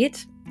Fred,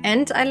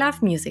 and I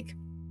love music.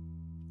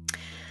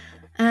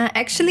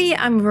 Actually,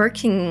 I'm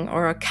working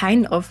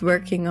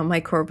on my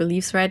core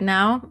beliefs right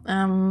now,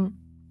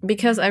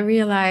 because I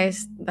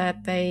realized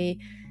that they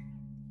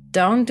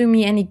don't do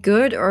me any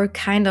good or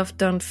kind of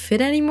don't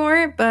fit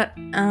anymore. But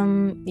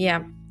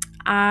yeah,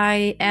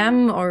 I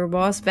am or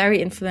was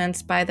very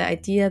influenced by the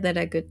idea that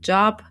a good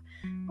job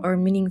or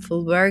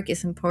meaningful work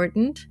is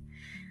important.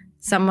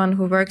 Someone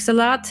who works a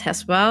lot,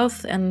 has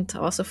wealth, and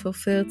also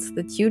fulfills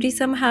the duty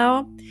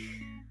somehow.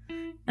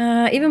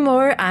 Even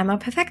more, I'm a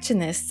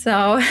perfectionist.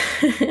 So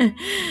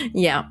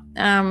yeah,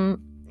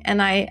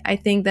 and I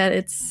think that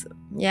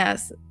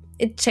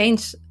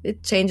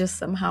it changes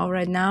somehow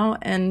right now,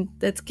 and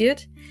that's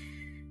good.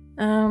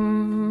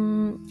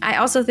 I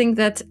also think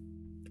that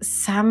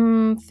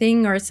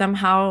something or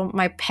somehow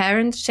my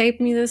parents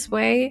shaped me this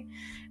way.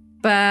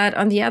 But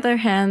on the other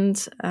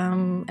hand,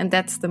 and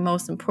that's the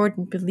most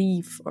important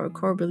belief or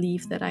core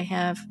belief that I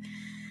have,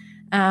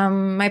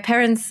 my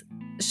parents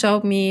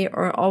showed me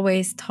or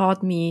always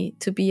taught me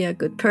to be a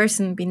good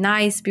person, be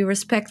nice, be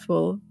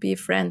respectful, be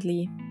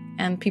friendly,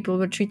 and people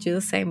will treat you the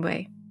same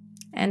way.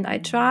 And I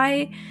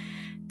try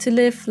to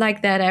live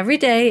like that every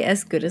day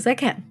as good as I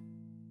can.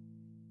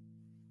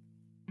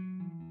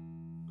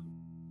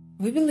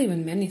 We believe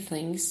in many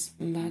things,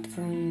 but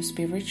from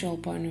spiritual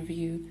point of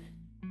view,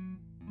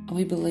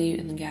 we believe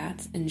in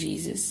God and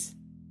Jesus.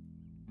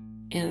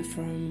 And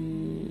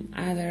from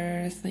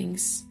other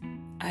things,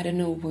 I don't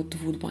know what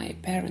would my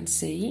parents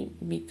say,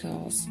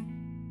 because,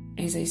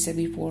 as I said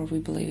before, we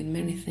believe in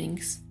many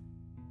things.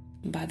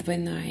 But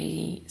when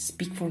I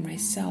speak for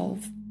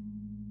myself,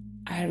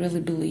 I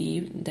really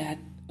believe that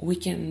we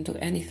can do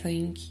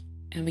anything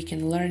and we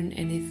can learn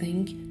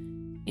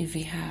anything if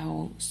we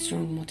have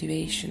strong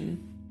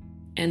motivation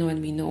and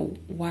when we know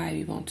why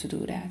we want to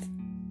do that.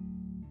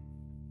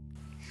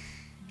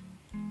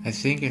 I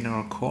think in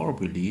our core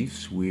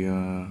beliefs we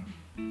are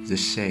the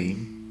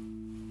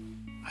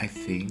same, I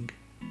think.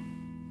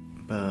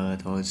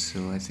 But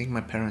also I think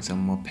my parents are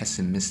more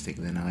pessimistic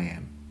than I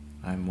am.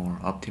 I'm more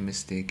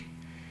optimistic.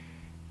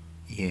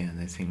 Yeah, and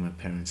I think my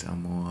parents are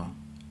more,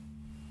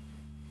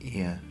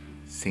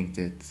 think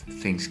that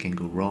things can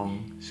go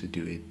wrong, so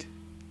do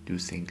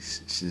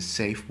things the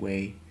safe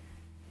way.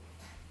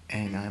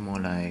 And I'm more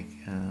like,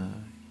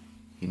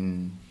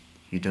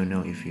 you don't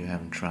know if you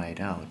haven't tried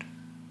out.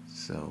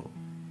 So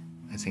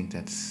I think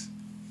that's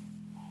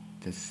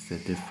the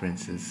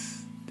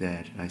differences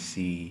that I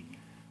see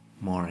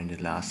more in the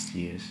last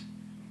years.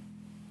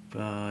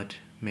 But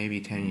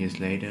maybe 10 years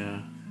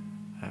later,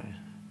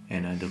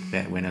 and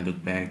when I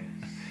look back,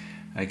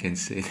 I can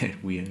say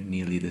that we are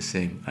nearly the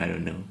same. I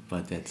don't know,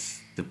 but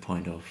that's the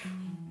point of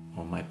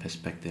my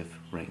perspective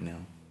right now.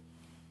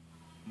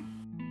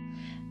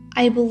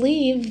 I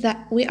believe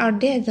that we are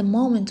there the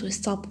moment we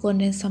stop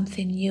learning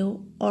something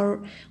new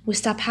or we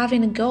stop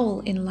having a goal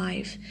in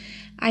life.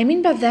 I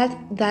mean by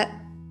that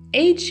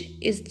age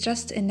is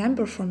just a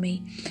number for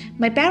me.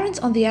 My parents,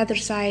 on the other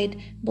side,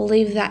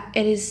 believe that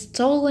it is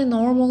totally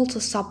normal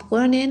to stop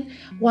learning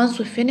once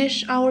we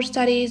finish our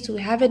studies, we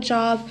have a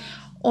job,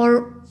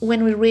 or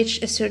when we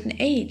reach a certain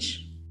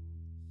age.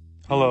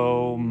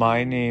 Hello,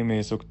 my name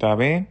is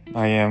Octavi.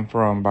 I am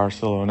from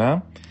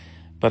Barcelona,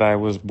 but I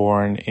was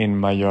born in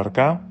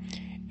Mallorca,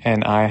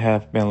 and I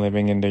have been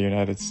living in the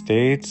United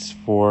States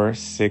for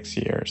 6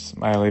 years.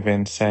 I live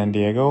in San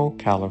Diego,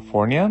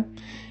 California,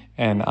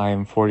 and I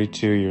am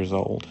 42 years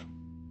old.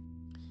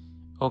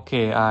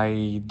 Okay,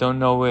 I don't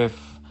know if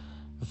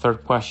the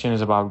third question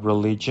is about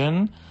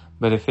religion,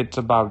 but if it's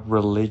about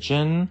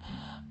religion,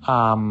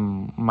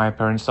 my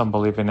parents don't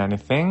believe in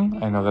anything.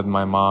 I know that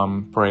my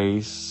mom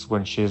prays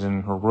when she's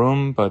in her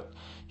room, but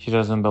she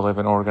doesn't believe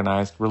in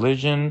organized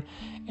religion,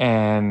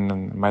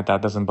 and my dad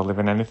doesn't believe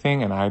in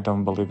anything, and I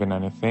don't believe in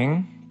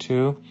anything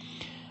too.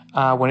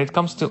 When it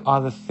comes to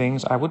other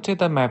things, I would say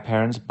that my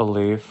parents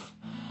believe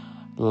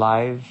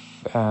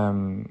life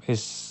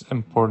is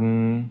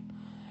important.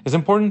 It's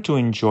important to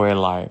enjoy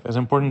life. It's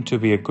important to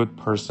be a good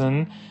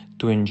person,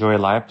 to enjoy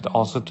life, but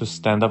also to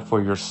stand up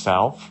for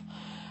yourself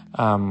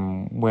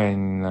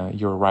when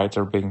your rights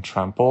are being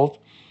trampled,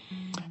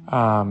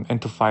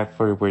 and to fight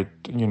for what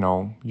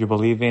you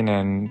believe in,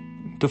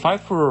 and to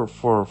fight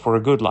for a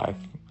good life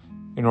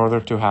in order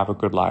to have a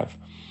good life.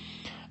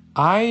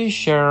 I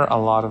share a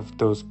lot of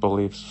those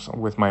beliefs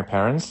with my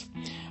parents.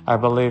 I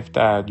believe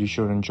that you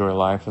should enjoy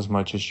life as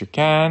much as you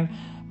can.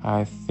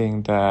 I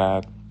think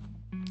that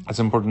it's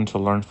important to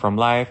learn from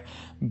life.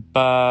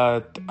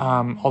 But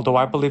although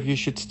I believe you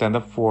should stand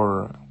up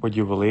for what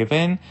you believe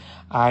in,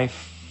 I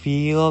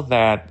feel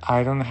that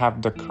I don't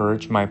have the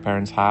courage my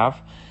parents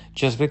have,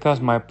 just because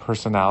my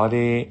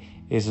personality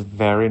is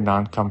very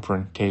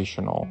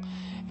non-confrontational.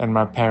 And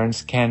my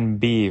parents can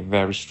be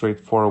very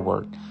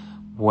straightforward.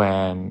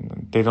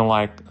 When they don't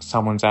like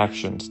someone's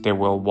actions, they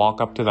will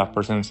walk up to that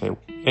person and say,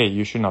 hey,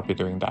 you should not be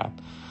doing that,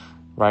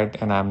 right?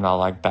 And I'm not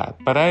like that.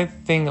 But I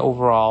think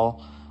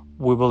overall,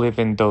 we believe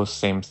in those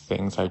same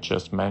things I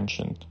just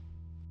mentioned.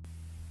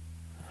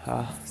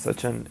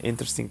 Such an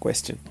interesting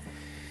question.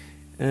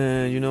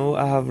 I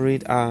have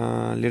read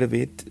a little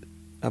bit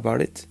about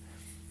it,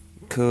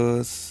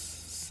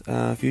 because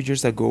a few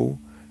years ago,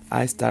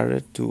 I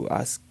started to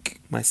ask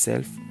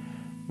myself,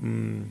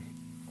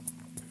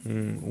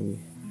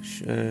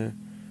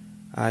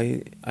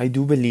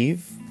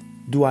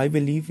 do I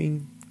believe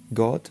in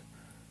God?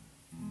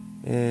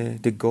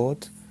 The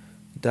God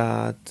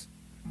that,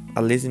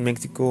 at least in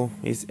Mexico,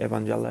 is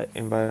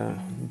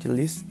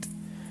evangelist.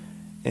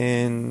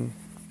 And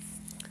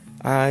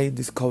I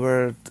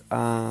discovered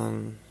a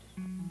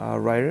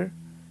writer.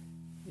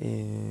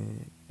 He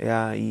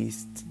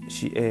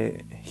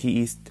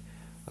is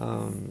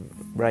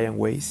Brian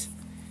Weiss,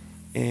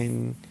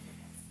 and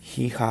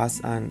he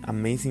has an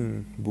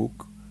amazing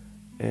book.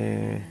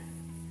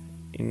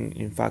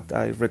 In fact,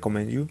 I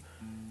recommend you.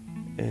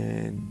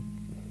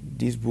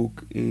 This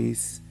book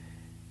is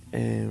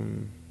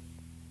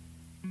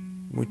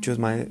Muchas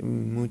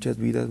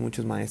vidas,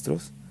 muchos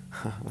maestros,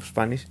 of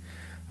Spanish.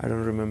 I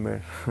don't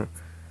remember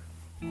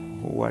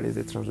what is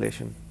the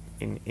translation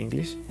in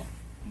English.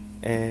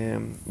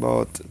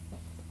 But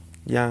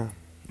yeah,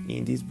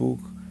 in this book,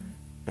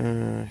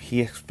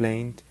 he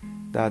explained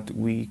that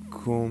we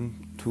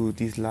come to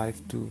this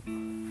life to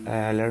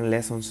learn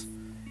lessons,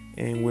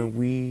 and when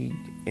we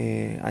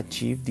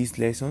achieve this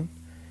lesson,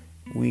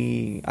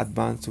 we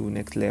advance to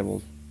next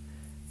level.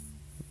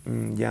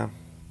 Yeah.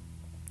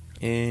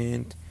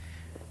 And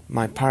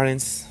my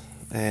parents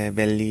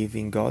believe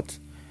in God,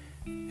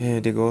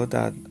 the God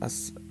that,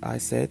 as I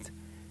said,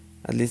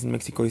 at least in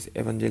Mexico, is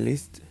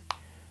evangelist.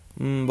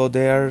 But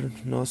they are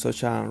not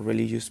such a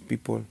religious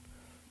people.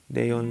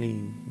 They only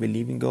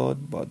believe in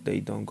God, but they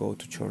don't go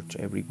to church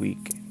every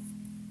week.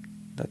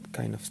 That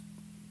kind of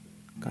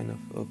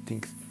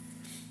things.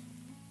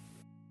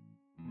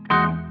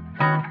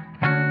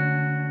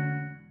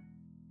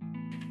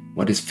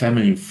 What is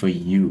family for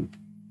you?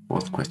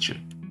 Fourth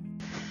question.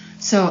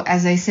 So,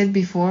 as I said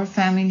before,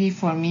 family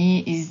for me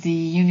is the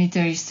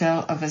unitary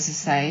cell of a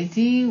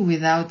society.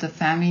 Without a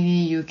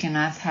family, you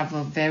cannot have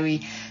a very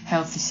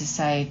healthy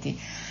society.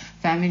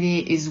 Family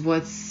is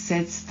what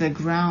sets the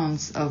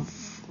grounds of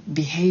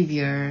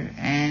behavior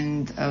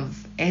and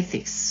of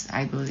ethics,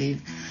 I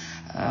believe.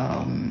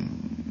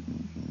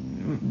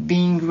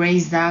 Being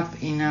raised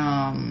up in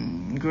a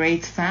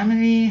great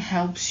family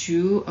helps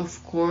you,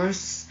 of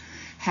course,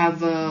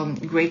 have a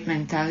great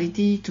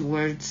mentality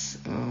towards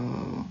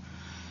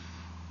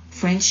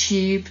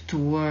friendship,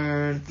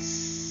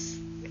 towards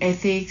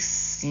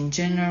ethics in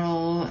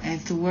general,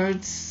 and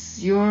towards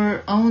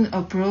your own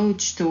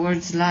approach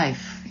towards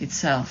life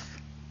itself.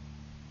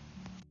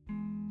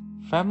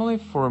 Family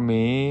for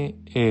me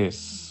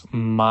is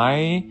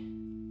my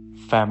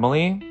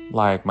family,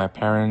 like my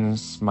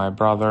parents, my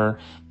brother,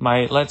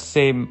 let's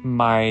say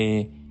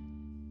my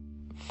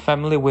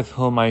family with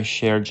whom I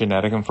share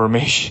genetic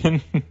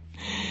information.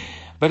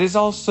 But it's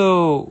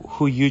also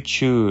who you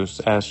choose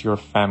as your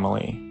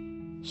family.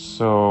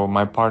 So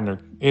my partner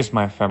is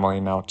my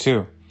family now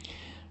too,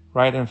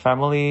 right? And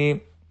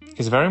family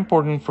is very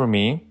important for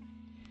me,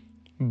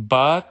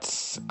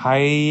 but I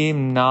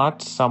am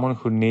not someone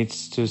who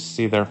needs to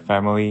see their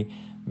family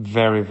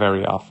very,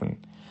 very often.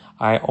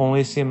 I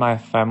only see my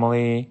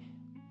family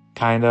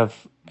kind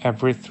of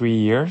every 3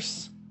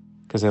 years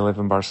because I live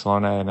in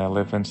Barcelona and I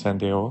live in San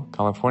Diego,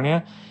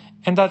 California.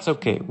 And that's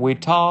okay. We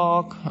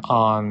talk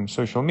on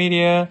social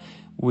media.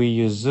 We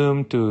use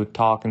Zoom to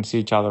talk and see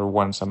each other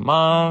once a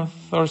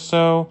month or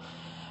so.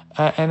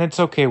 And it's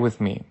okay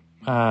with me.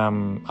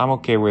 I'm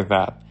okay with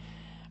that.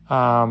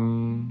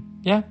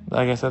 Yeah,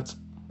 I guess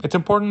it's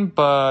important,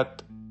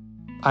 but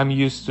I'm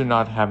used to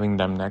not having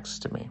them next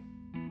to me.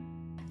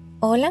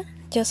 Hola,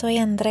 yo soy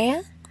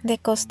Andrea de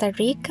Costa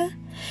Rica.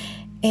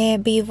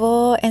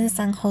 Vivo en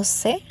San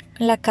José,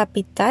 la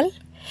capital,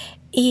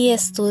 y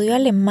estudio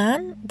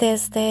alemán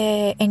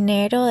desde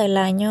enero del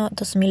año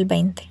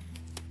 2020.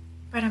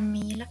 Para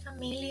mí la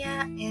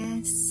familia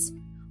es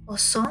o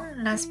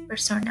son las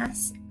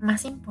personas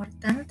más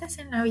importantes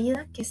en la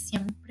vida que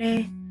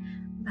siempre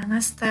van a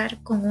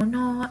estar con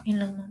uno en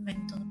los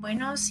momentos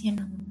buenos y en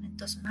los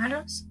momentos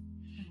malos.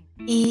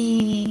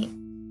 Y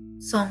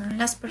son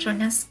las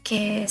personas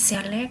que se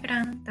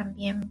alegran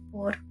también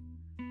por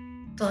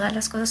todas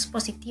las cosas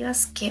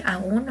positivas que a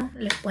uno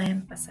le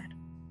pueden pasar.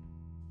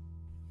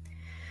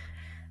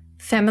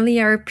 Family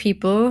are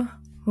people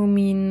who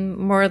mean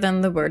more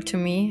than the word to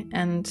me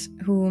and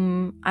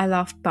whom I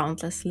love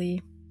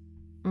boundlessly.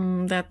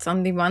 That's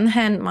on the one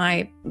hand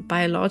my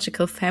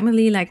biological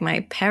family, like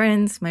my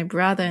parents, my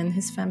brother and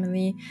his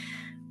family,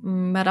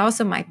 but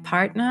also my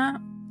partner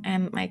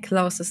and my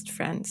closest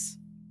friends.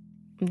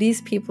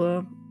 These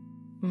people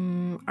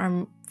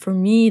are for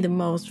me the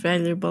most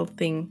valuable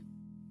thing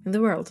in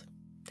the world.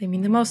 They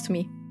mean the most to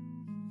me.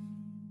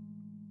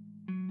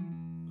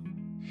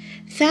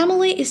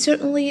 Family is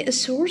certainly a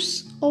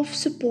source of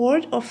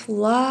support, of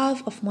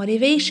love, of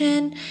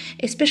motivation,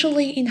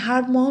 especially in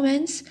hard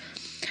moments.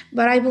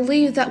 But I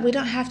believe that we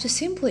don't have to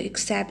simply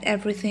accept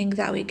everything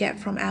that we get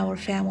from our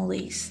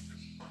families.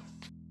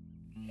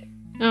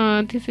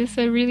 This is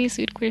a really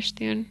sweet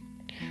question.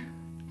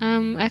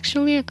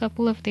 Actually, a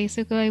couple of days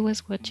ago, I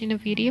was watching a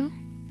video,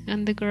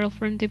 and the girl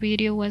from the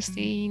video was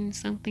saying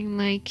something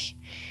like,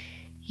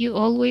 you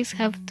always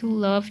have to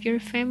love your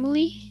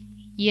family,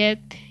 yet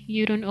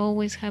you don't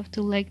always have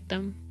to like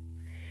them.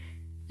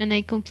 And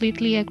I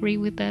completely agree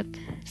with that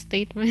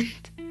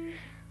statement.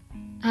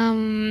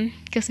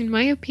 Because in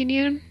my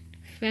opinion,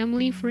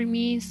 family for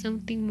me is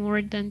something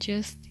more than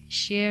just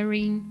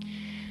sharing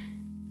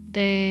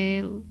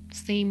the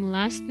same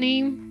last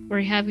name or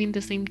having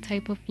the same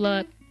type of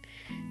blood.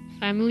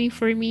 Family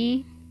for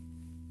me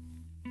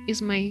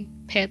is my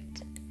pet.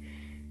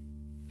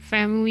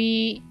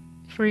 Family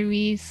for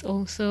me is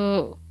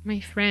also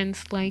my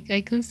friends. Like, I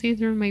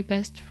consider my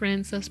best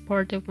friends as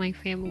part of my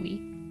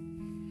family.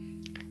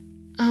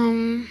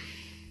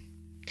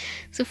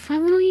 So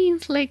family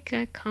is like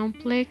a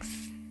complex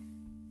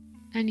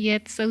and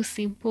yet so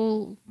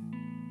simple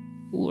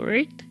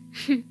word.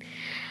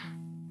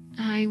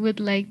 I would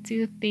like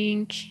to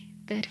think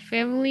that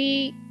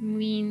family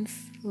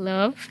means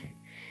love,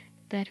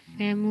 that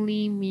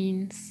family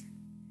means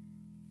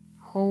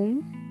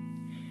home,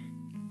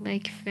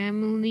 like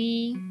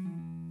family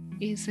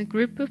is a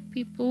group of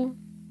people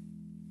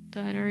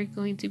that are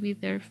going to be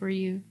there for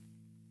you.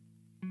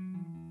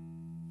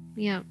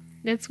 Yeah,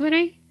 that's what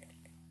I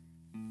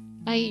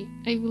I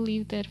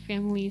believe that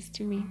family is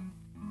to me.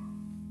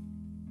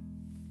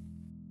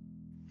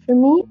 For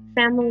me,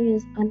 family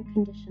is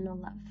unconditional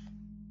love.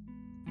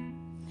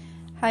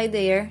 Hi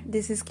there,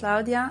 this is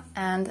Claudia,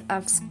 and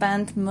I've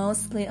spent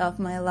mostly of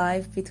my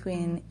life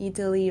between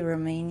Italy,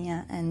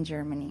 Romania, and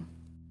Germany.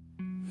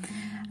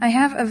 I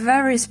have a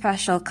very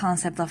special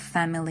concept of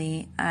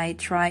family. I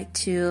try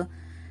to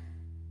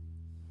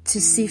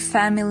see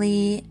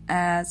family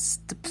as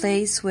the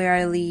place where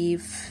I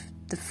live,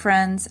 the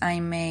friends I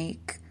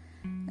make,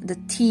 the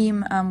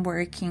team I'm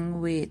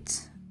working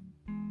with.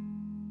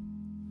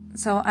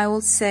 So I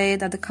would say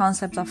that the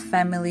concept of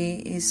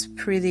family is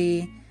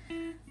pretty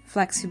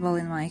flexible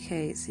in my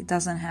case. It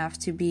doesn't have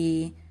to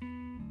be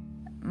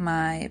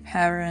my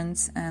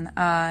parents and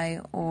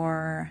I,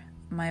 or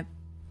my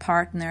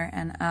partner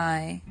and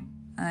I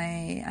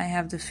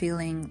have the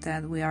feeling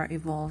that we are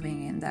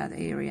evolving in that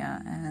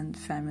area, and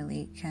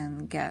family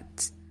can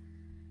get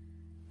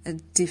a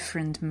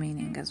different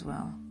meaning as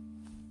well.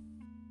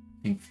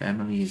 I think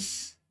family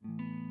is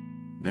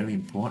very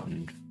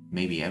important,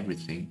 maybe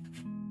everything,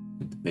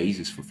 the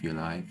basis of your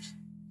lives.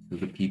 So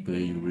the people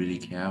you really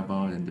care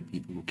about and the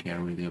people who care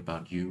really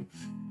about you.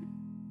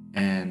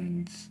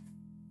 And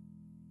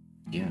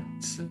yeah,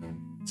 it's a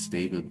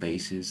stable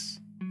basis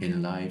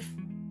in life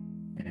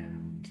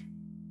and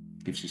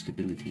gives you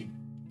stability.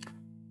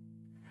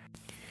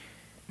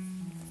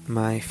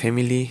 My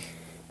family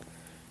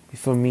is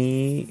for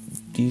me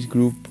this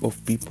group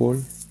of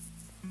people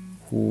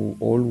who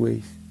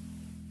always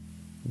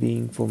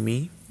being for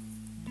me.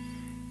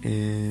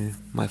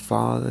 My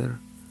father,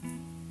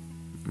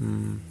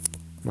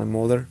 my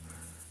mother,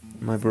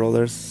 my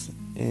brothers,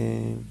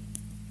 and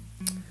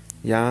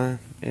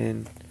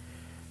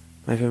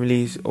my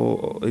family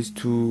is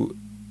to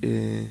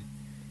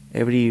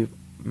every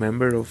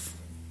member of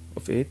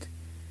it,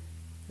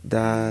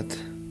 that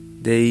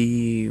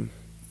they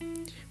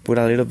put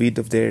a little bit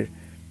of their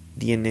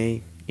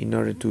DNA in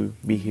order to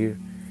be here.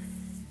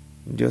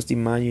 Just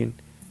imagine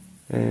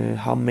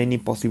how many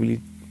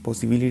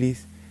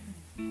possibilities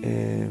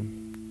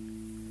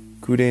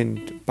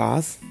couldn't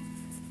pass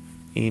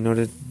in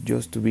order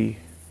just to be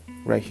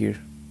right here.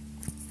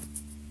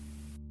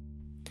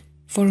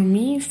 For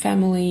me,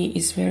 family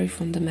is very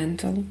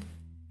fundamental.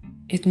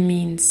 It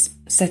means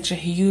such a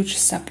huge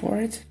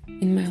support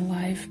in my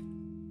life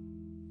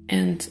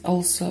and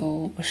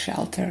also a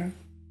shelter.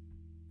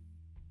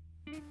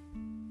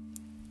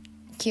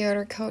 Kia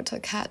ora koutou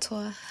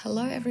katoa.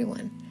 Hello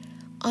everyone.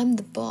 I'm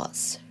the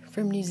boss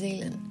from New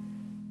Zealand.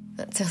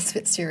 That sounds a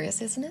bit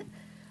serious, isn't it?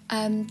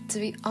 To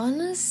be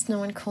honest, no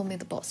one called me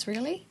the boss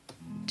really.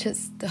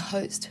 Just the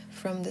host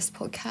from this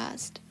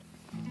podcast.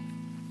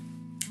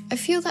 I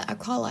feel that I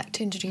quite like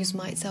to introduce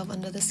myself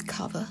under this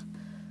cover,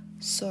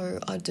 so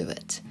I'll do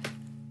it.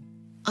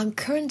 I'm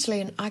currently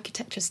an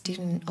architecture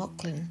student in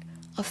Auckland.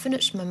 I'll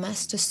finish my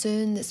master's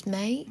soon this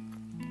May.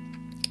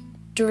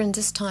 During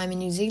this time in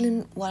New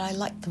Zealand, what I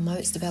like the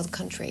most about the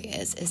country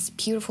is its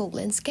beautiful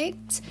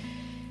landscapes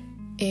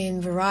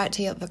and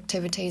variety of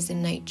activities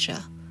in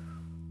nature.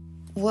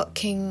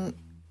 Walking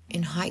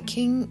and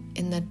hiking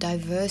and the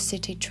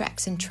diversity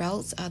tracks and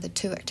trails are the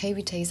two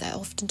activities I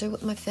often do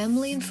with my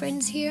family and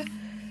friends here.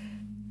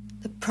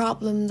 The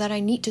problem that I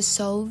need to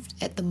solve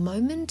at the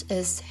moment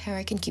is how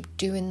I can keep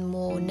doing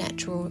more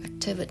natural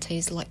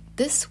activities like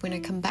this when I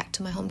come back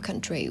to my home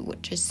country,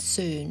 which is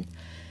soon.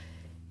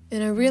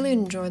 And I really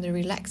enjoy the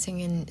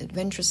relaxing and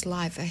adventurous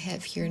life I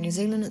have here in New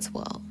Zealand as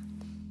well.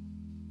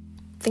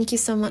 Thank you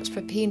so much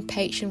for being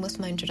patient with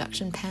my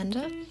introduction,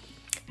 Panda.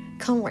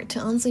 Can't wait to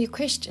answer your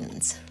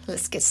questions.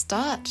 Let's get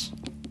started.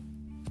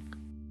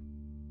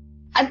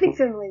 I think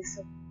family is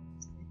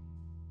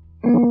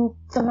so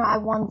somehow I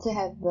want to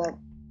have the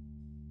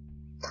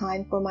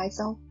time for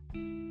myself,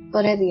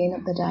 but at the end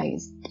of the day,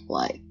 it's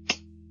like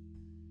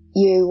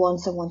you want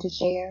someone to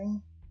share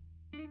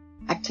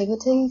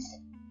activities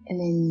and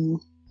then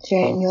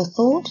sharing your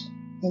thought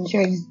and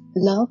sharing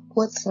love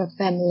with your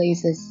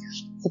families is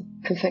the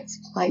perfect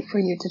place for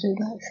you to do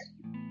both.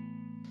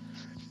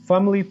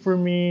 Family for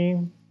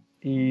me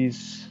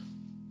is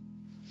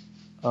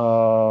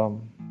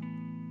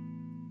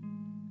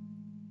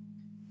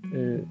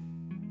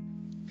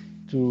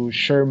to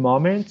share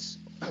moments,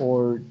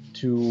 or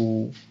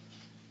to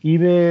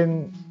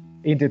even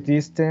in the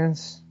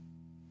distance,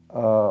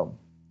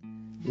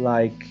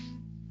 like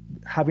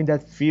having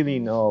that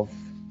feeling of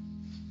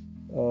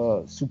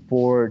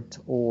support,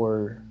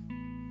 or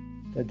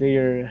that they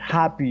are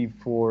happy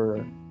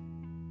for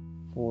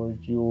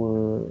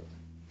your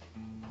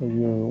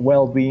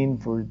well-being,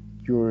 for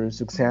your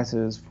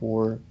successes,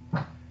 for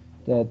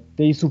that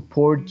they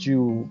support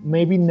you,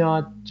 maybe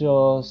not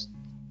just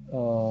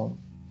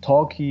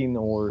talking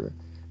or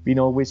being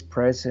always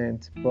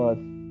present, but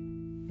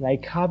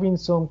like having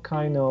some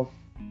kind of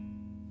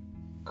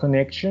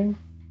connection,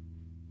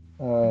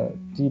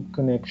 deep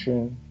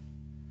connection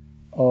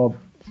of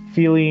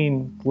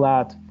feeling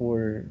glad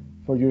for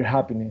your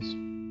happiness,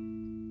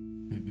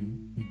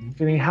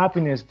 feeling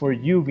happiness for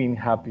you being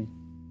happy.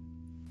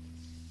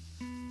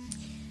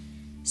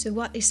 So,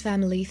 what is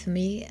family for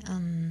me?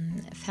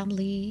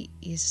 Family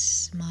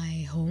is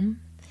my home.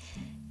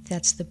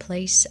 That's the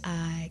place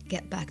I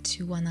get back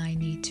to when I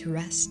need to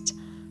rest,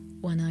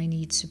 when I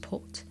need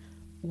support,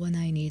 when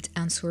I need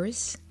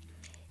answers.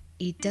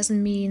 It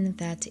doesn't mean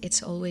that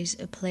it's always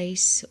a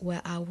place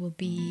where I will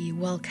be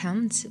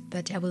welcomed,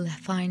 but I will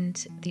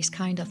find this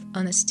kind of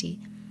honesty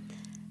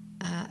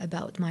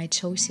about my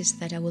choices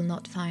that I will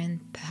not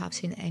find perhaps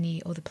in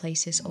any other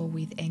places or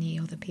with any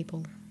other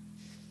people.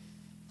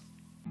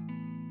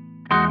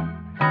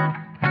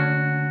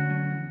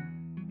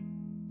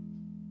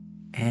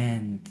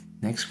 And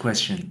next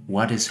question,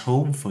 what is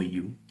home for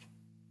you?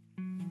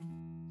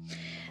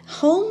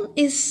 Home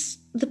is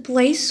the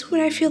place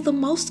where I feel the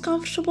most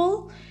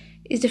comfortable.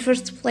 Is the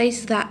first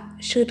place that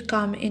should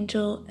come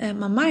into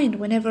my mind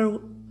whenever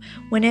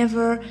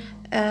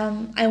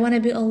I want to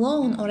be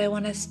alone or I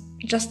want to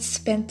just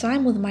spend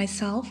time with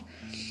myself,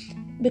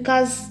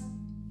 because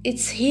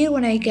it's here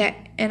when I get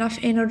enough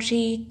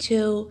energy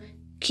to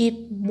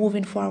keep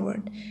moving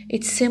forward.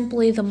 It's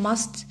simply the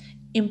most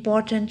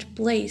important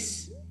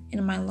place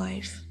in my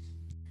life.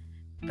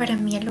 Para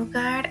mí el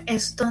hogar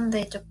es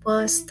donde yo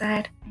puedo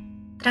estar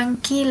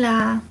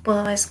tranquila,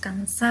 puedo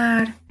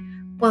descansar,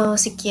 puedo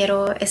si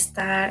quiero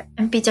estar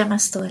en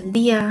pijamas todo el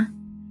día.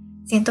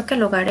 Siento que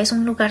el hogar es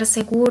un lugar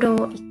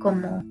seguro y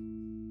cómodo.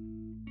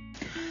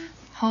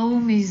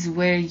 Home is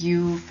where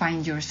you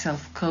find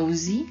yourself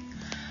cozy.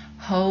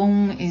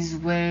 Home is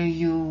where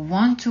you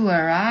want to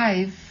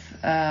arrive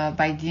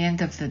by the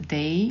end of the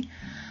day.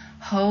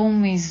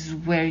 Home is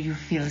where you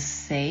feel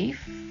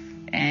safe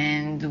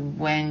and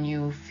when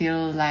you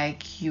feel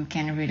like you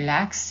can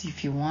relax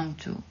if you want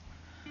to.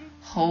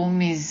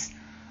 Home is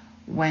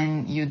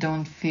when you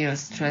don't feel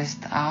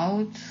stressed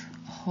out.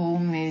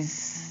 Home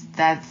is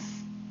that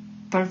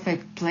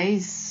perfect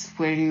place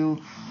where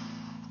you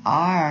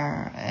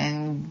are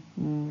and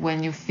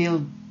when you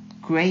feel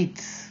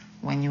great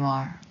when you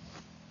are.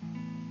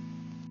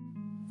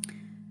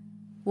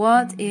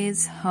 What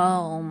is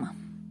home?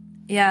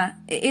 Yeah,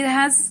 it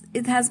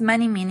has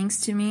many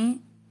meanings to me.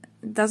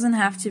 It doesn't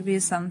have to be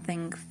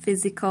something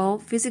physical.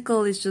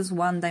 Physical is just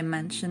one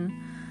dimension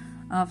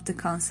of the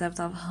concept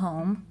of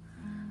home.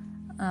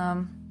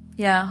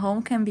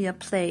 Home can be a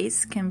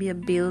place, can be a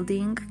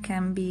building,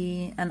 can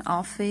be an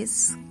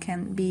office,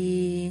 can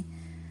be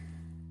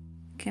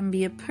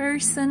a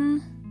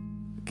person,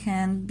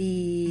 can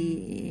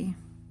be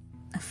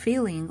a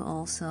feeling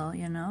also,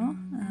 you know.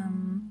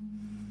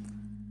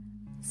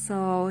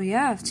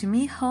 To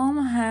me,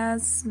 home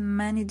has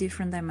many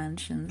different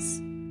dimensions.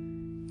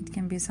 It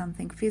can be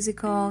something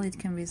physical, it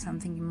can be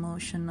something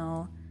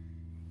emotional,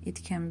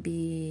 it can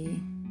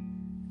be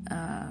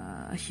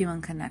a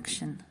human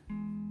connection.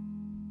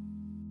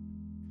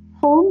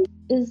 Home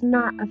is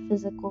not a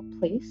physical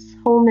place.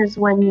 Home is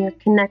when you're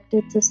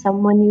connected to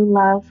someone you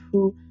love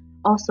who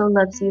also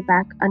loves you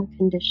back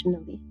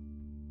unconditionally.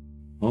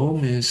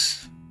 Home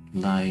is,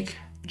 like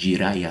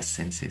Jiraiya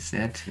Sensei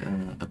said,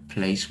 a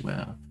place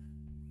where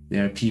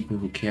there are people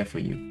who care for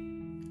you.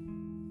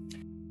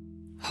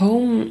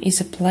 Home is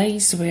a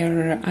place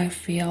where I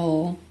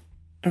feel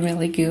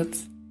really good,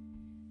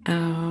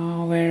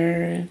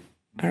 where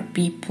are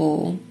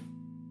people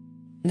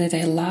that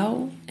I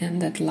love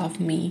and that love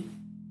me,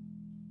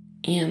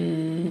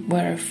 and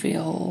where I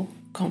feel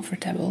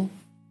comfortable.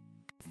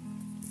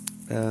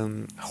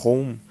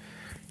 Home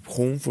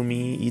for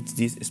me, it's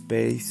this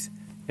space,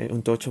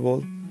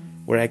 untouchable,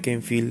 where I can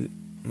feel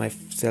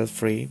myself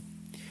free,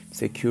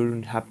 secure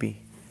and happy.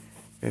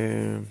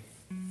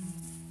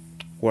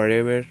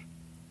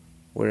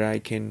 Where I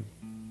can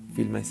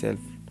feel myself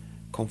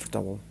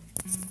comfortable.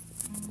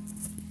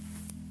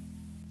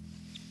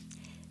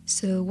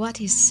 So what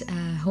is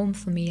home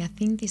for me? I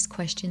think this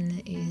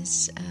question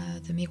is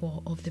the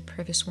mirror of the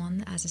previous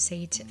one. As I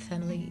said,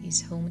 family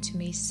is home to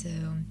me, so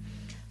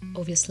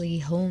obviously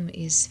home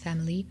is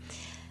family.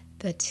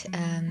 But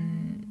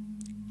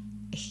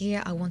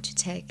here I want to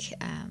take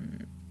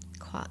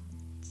quite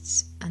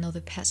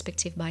another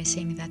perspective by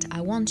saying that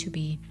I want to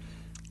be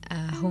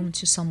home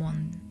to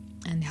someone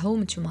and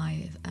home to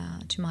my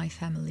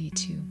family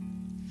too.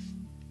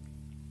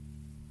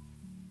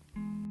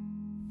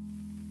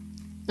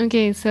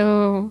 Okay,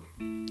 so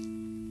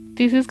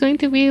this is going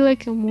to be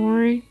like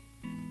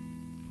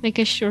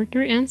a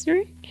shorter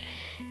answer.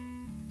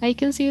 I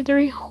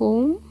consider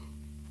home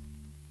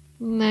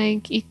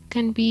like it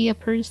can be a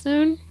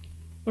person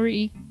or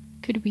it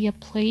could be a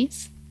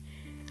place.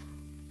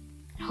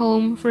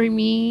 Home for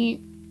me,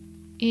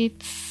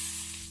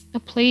 it's a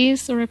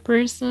place or a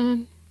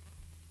person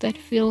that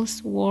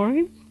feels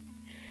warm,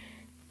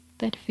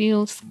 that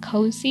feels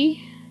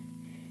cozy,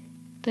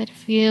 that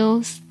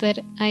feels that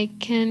I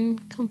can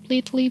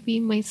completely be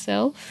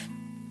myself,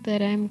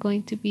 that I'm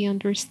going to be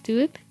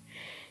understood,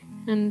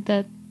 and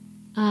that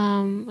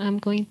I'm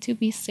going to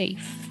be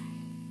safe.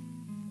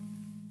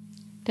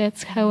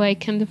 That's how I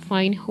can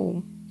define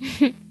home.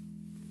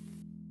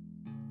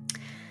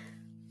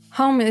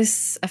 Home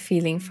is a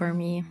feeling for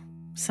me,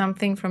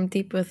 something from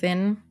deep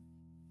within.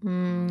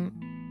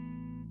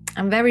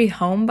 I'm very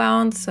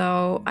homebound,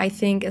 so I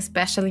think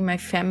especially my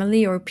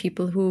family or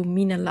people who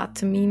mean a lot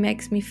to me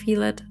makes me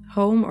feel at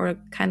home or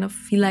kind of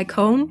feel like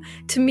home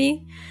to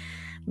me.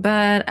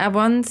 But I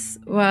once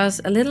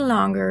was a little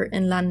longer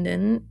in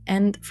London,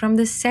 and from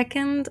the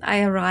second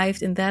I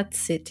arrived in that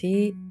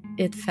city,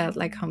 it felt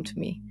like home to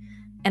me.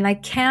 And I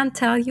can't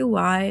tell you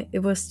why, it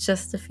was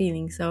just a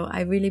feeling. So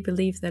I really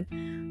believe that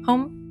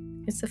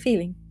home is a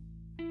feeling.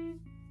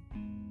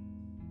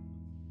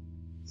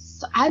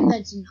 So I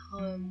imagine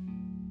home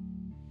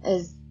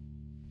as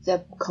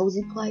the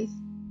cozy place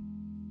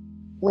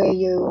where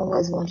you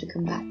always want to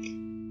come back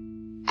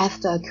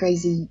after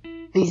crazy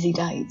busy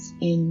days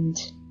and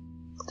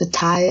the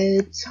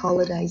tired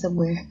holiday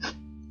somewhere.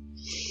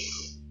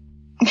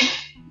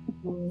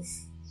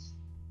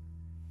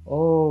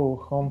 Oh,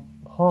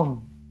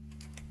 home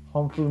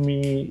for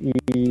me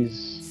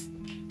is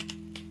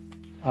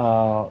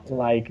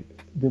like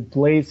the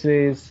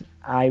places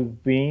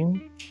I've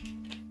been,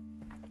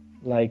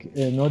 like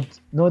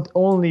not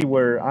only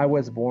where I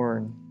was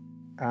born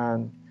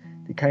and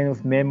the kind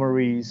of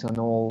memories and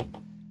all.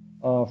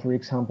 For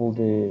example,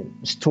 the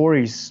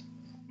stories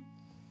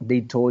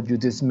they told you,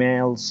 the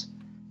smells,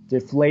 the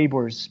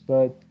flavors.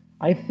 But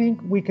I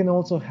think we can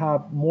also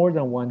have more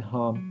than one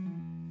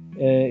home.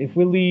 If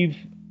we live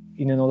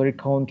in another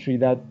country,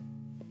 that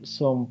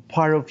some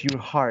part of your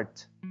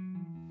heart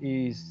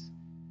is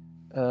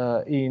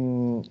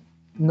in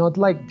not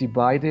like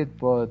divided,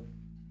 but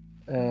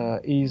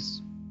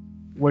is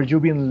where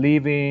you've been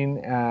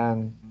living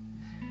and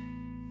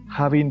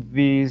having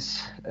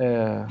these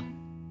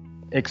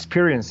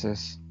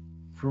experiences.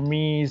 For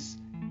me, is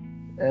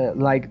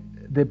like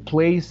the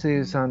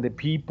places and the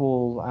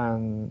people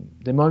and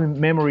the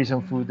memories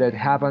and food that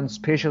have a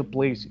special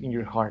place in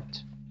your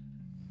heart.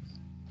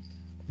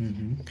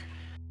 Mm-hmm.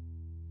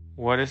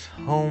 What is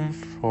home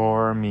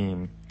for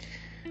me?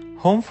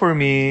 Home for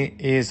me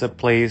is a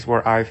place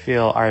where I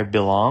feel I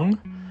belong.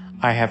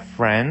 I have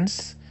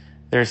friends.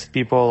 There's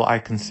people I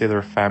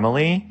consider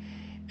family.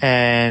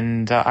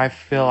 And I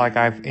feel like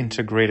I've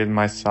integrated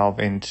myself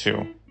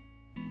into.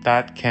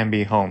 That can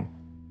be home.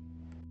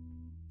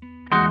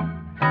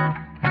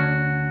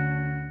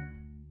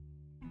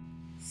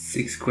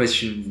 Sixth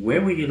question.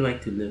 Where would you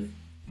like to live?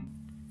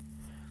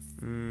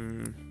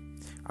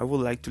 I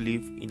would like to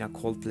live in a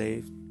cold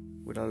place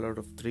with a lot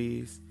of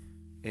trees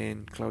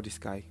and cloudy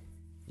sky.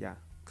 Yeah,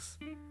 'cause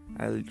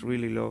I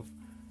really love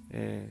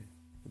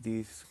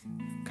this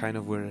kind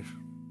of weather.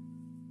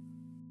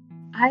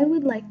 I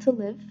would like to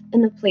live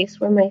in a place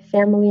where my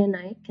family and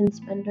I can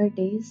spend our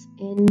days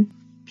in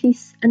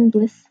peace and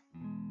bliss.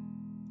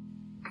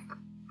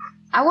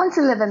 I want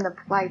to live in a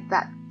place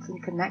that's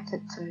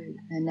connected to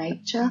the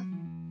nature,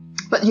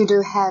 but you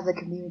do have a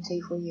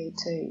community for you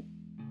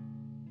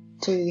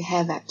to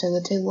have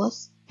activity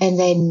with. And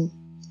then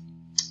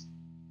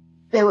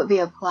there would be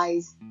a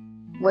place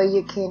where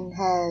you can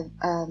have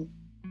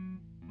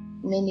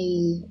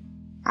many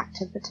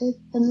activities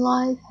in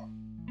life,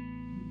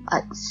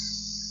 like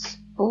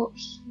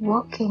sports,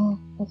 walking,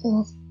 and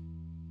things.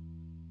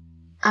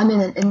 I'm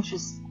in an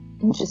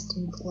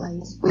interesting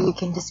place where you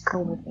can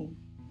discover things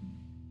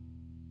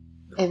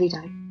every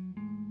day.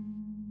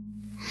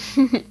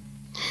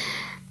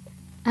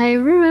 I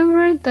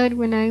remember that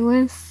when I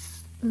was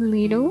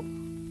little,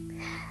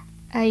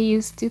 I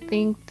used to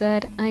think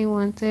that I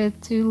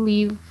wanted to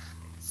live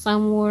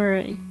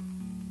somewhere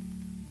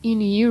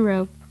in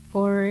Europe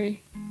or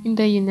in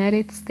the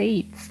United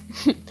States.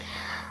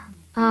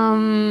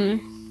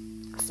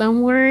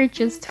 Somewhere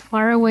just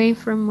far away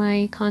from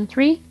my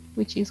country,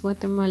 which is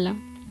Guatemala.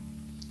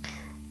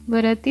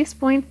 But at this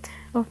point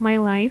of my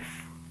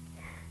life,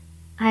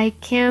 I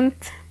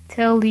can't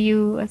tell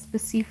you a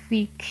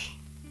specific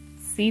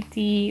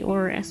city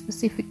or a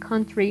specific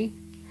country.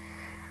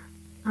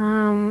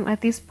 At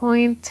this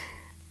point,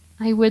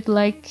 I would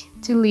like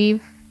to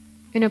live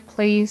in a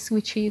place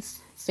which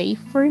is safe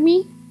for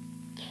me.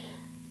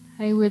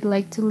 I would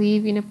like to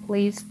live in a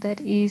place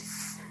that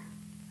is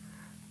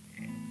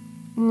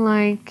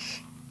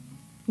like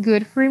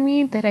good for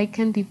me, that I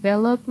can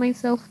develop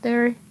myself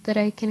there, that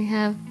I can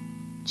have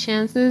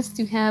chances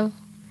to have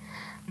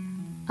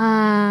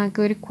a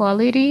good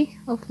quality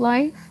of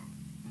life.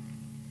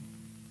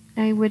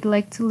 I would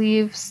like to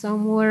live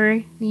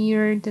somewhere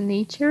near the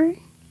nature,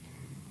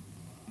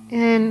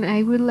 and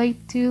I would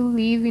like to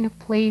live in a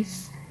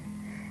place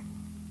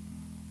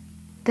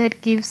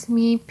that gives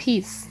me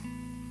peace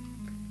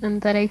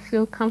and that I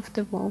feel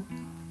comfortable.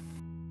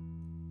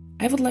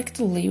 I would like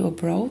to live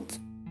abroad,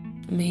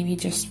 maybe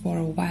just for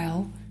a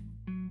while,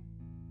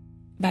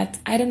 but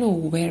I don't know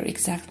where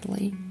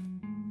exactly.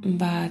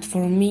 But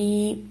for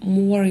me,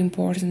 more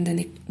important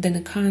than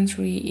a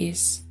country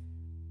is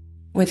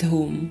with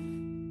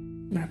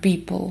whom, or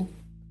people,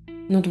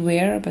 not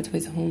where, but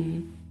with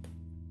whom.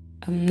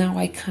 Now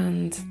I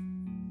can't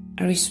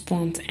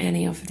respond to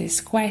any of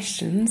these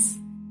questions,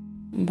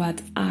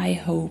 but I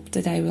hope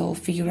that I will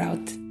figure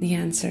out the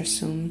answer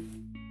soon.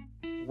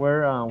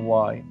 Where and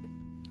why?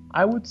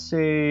 I would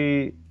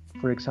say,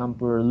 for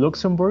example,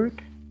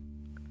 Luxembourg.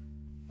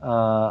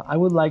 I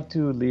would like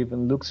to live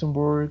in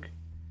Luxembourg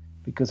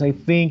because I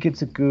think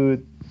it's a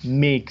good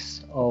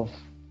mix of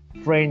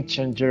French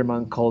and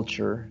German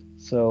culture.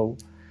 So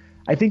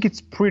I think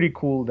it's pretty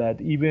cool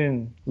that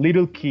even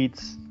little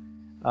kids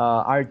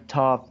are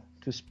taught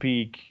to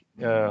speak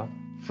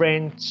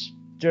French,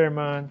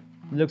 German,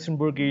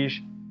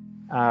 Luxembourgish,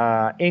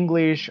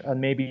 English,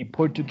 and maybe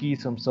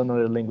Portuguese or some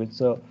other language.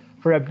 So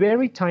for a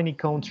very tiny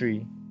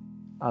country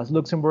as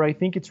Luxembourg, I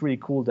think it's really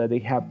cool that they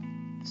have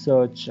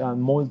such a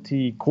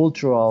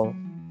multicultural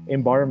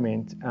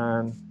environment.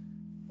 And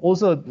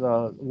also,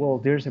 well,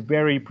 there's a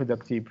very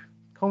productive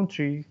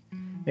country.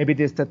 Maybe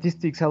the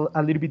statistics are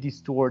a little bit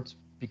distorted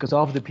because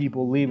of the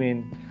people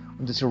living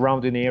in the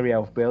surrounding area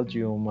of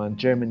Belgium and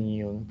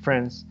Germany and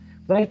France.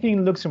 But I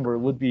think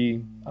Luxembourg would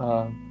be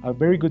a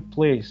very good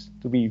place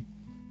to be,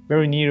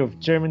 very near of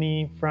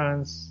Germany,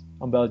 France,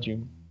 and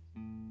Belgium.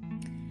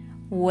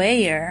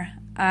 Where?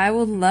 I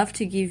would love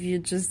to give you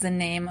just the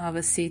name of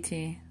a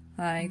city,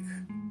 like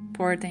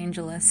Port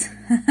Angeles.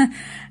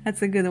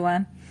 That's a good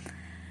one.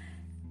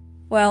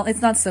 Well,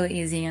 it's not so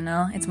easy, you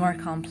know, it's more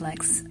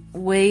complex.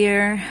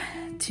 Where,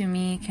 to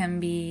me, can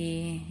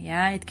be,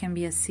 it can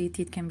be a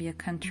city, it can be a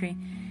country,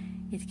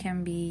 it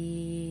can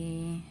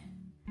be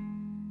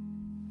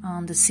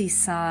on the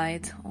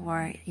seaside,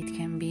 or it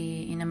can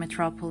be in a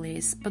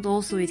metropolis, but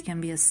also it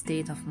can be a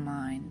state of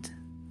mind.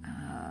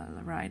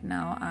 Right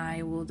now,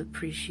 I would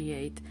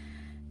appreciate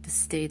the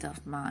state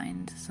of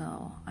mind,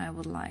 so I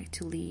would like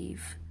to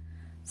live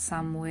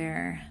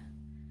somewhere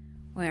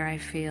where I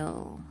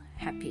feel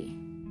happy,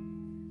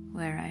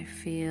 where I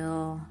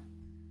feel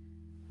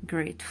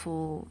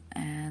grateful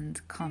and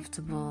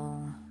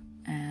comfortable,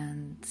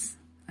 and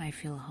I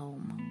feel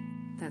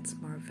home. That's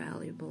more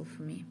valuable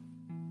for me.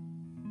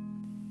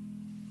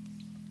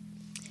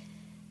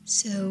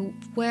 So,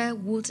 where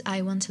would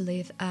I want to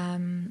live?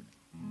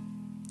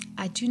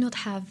 I do not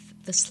have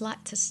the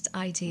slightest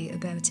idea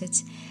about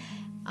it.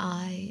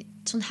 I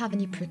don't have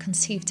any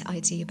preconceived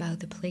idea about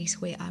the place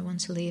where I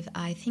want to live.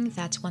 I think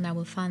that when I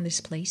will find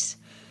this place,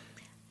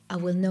 I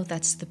will know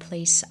that's the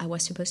place I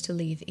was supposed to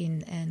live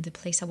in and the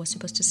place I was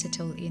supposed to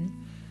settle in.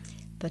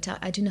 But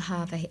I do not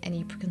have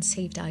any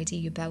preconceived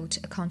idea about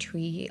a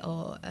country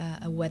or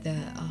a weather,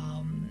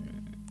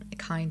 a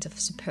kind of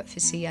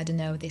superficie. I don't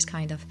know, this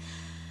kind of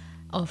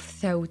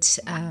thought.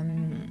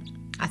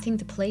 I think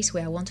the place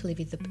where I want to live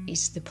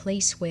is the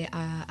place where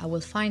I will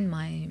find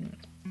my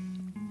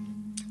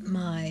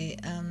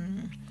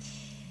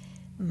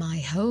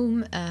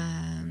home,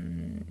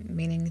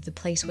 meaning the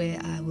place where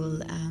I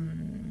will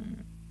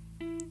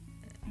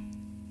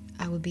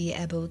be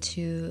able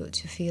to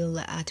feel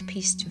at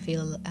peace, to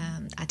feel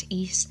at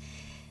ease,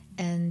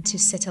 and to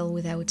settle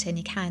without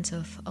any kind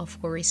of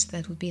worries.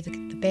 That would be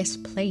the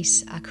best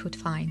place I could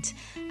find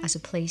as a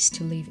place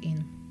to live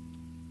in.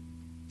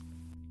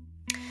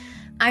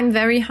 I'm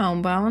very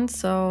homebound,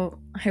 so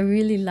I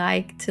really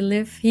like to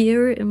live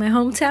here in my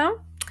hometown.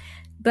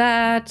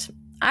 But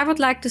I would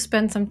like to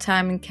spend some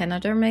time in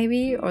Canada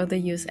maybe, or the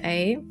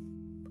USA,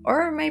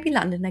 or maybe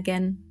London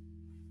again.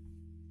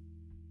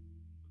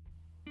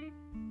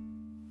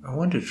 I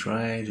want to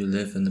try to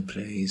live in a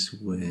place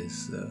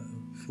with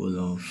full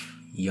of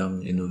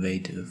young,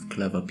 innovative,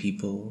 clever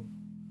people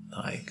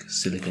like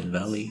Silicon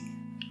Valley,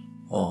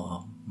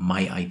 or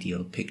my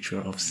ideal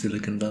picture of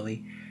Silicon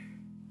Valley.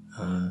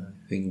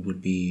 I think it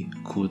would be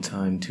a cool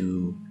time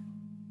to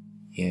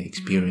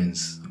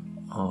experience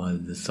all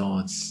the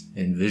thoughts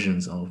and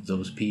visions of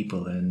those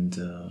people and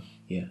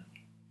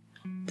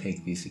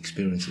take these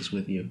experiences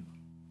with you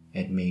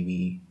and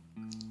maybe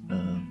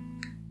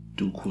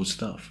do cool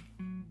stuff.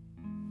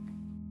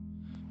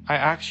 I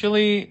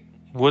actually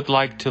would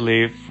like to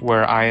live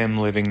where I am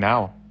living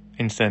now,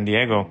 in San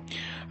Diego.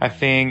 I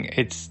think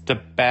it's the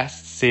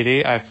best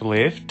city I've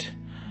lived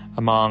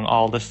among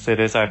all the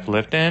cities I've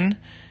lived in.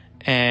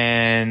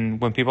 And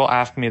when people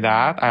ask me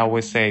that, I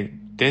always say,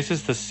 this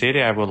is the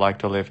city I would like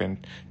to live in.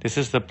 This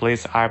is the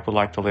place I would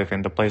like to live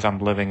in, the place I'm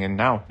living in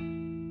now.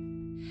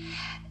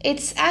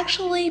 It's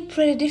actually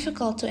pretty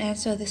difficult to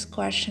answer this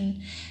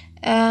question.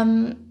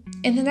 In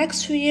the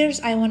next few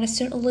years, I want to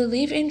certainly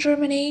live in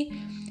Germany,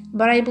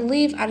 but I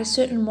believe at a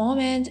certain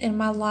moment in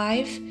my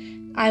life,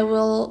 I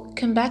will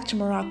come back to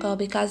Morocco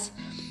because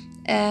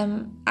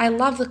I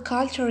love the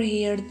culture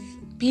here, the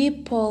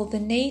people, the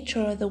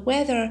nature, the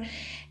weather,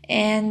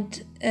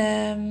 and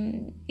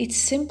it's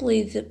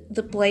simply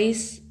the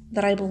place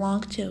that I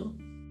belong to.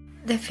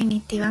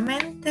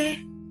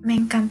 Definitivamente me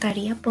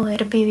encantaría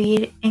poder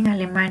vivir en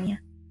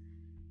Alemania.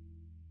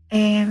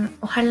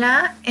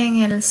 Ojalá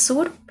en el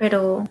sur,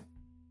 pero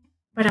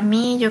para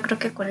mí yo creo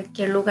que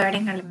cualquier lugar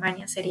en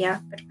Alemania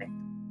sería perfecto.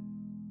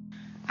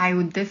 I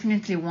would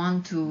definitely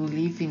want to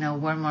live in a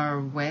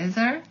warmer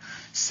weather.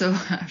 So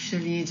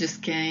actually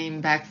just came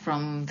back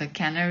from the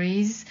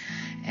Canaries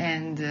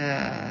and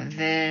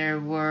there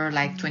were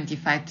like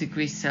 25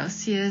 degrees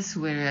Celsius,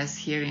 whereas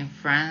here in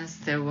France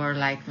there were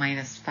like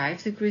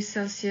 -5 degrees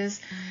Celsius.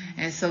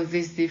 And so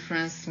this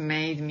difference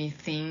made me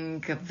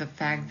think of the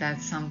fact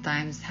that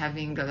sometimes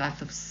having a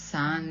lot of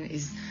sun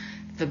is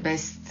the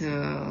best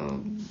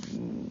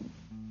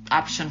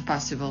option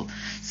possible.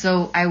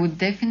 So I would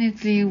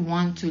definitely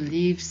want to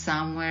live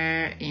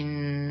somewhere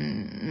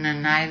in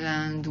an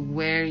island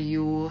where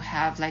you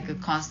have like a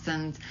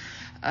constant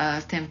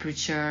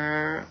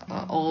temperature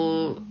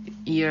all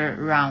year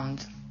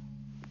round.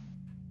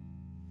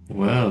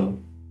 Well,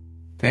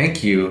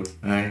 thank you.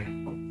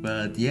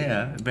 But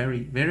yeah, very,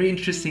 very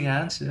interesting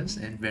answers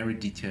and very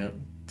detailed.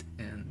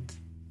 And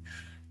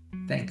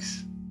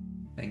thanks.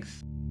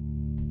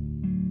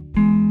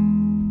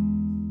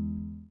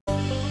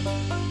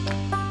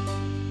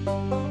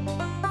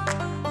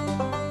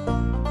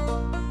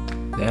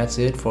 That's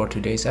it for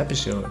today's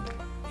episode.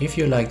 If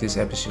you like this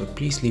episode,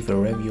 please leave a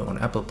review on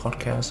Apple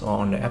Podcasts or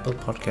on the Apple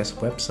Podcast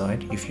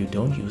website if you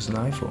don't use an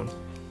iPhone.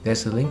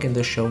 There's a link in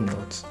the show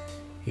notes.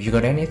 If you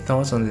got any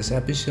thoughts on this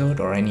episode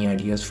or any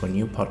ideas for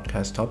new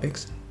podcast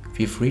topics,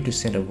 feel free to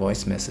send a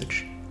voice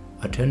message.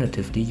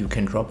 Alternatively, you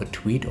can drop a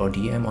tweet or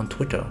DM on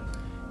Twitter.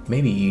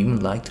 Maybe you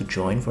even like to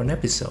join for an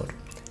episode.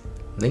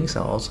 Links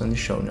are also in the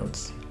show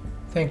notes.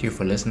 Thank you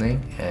for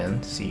listening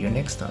and see you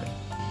next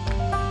time.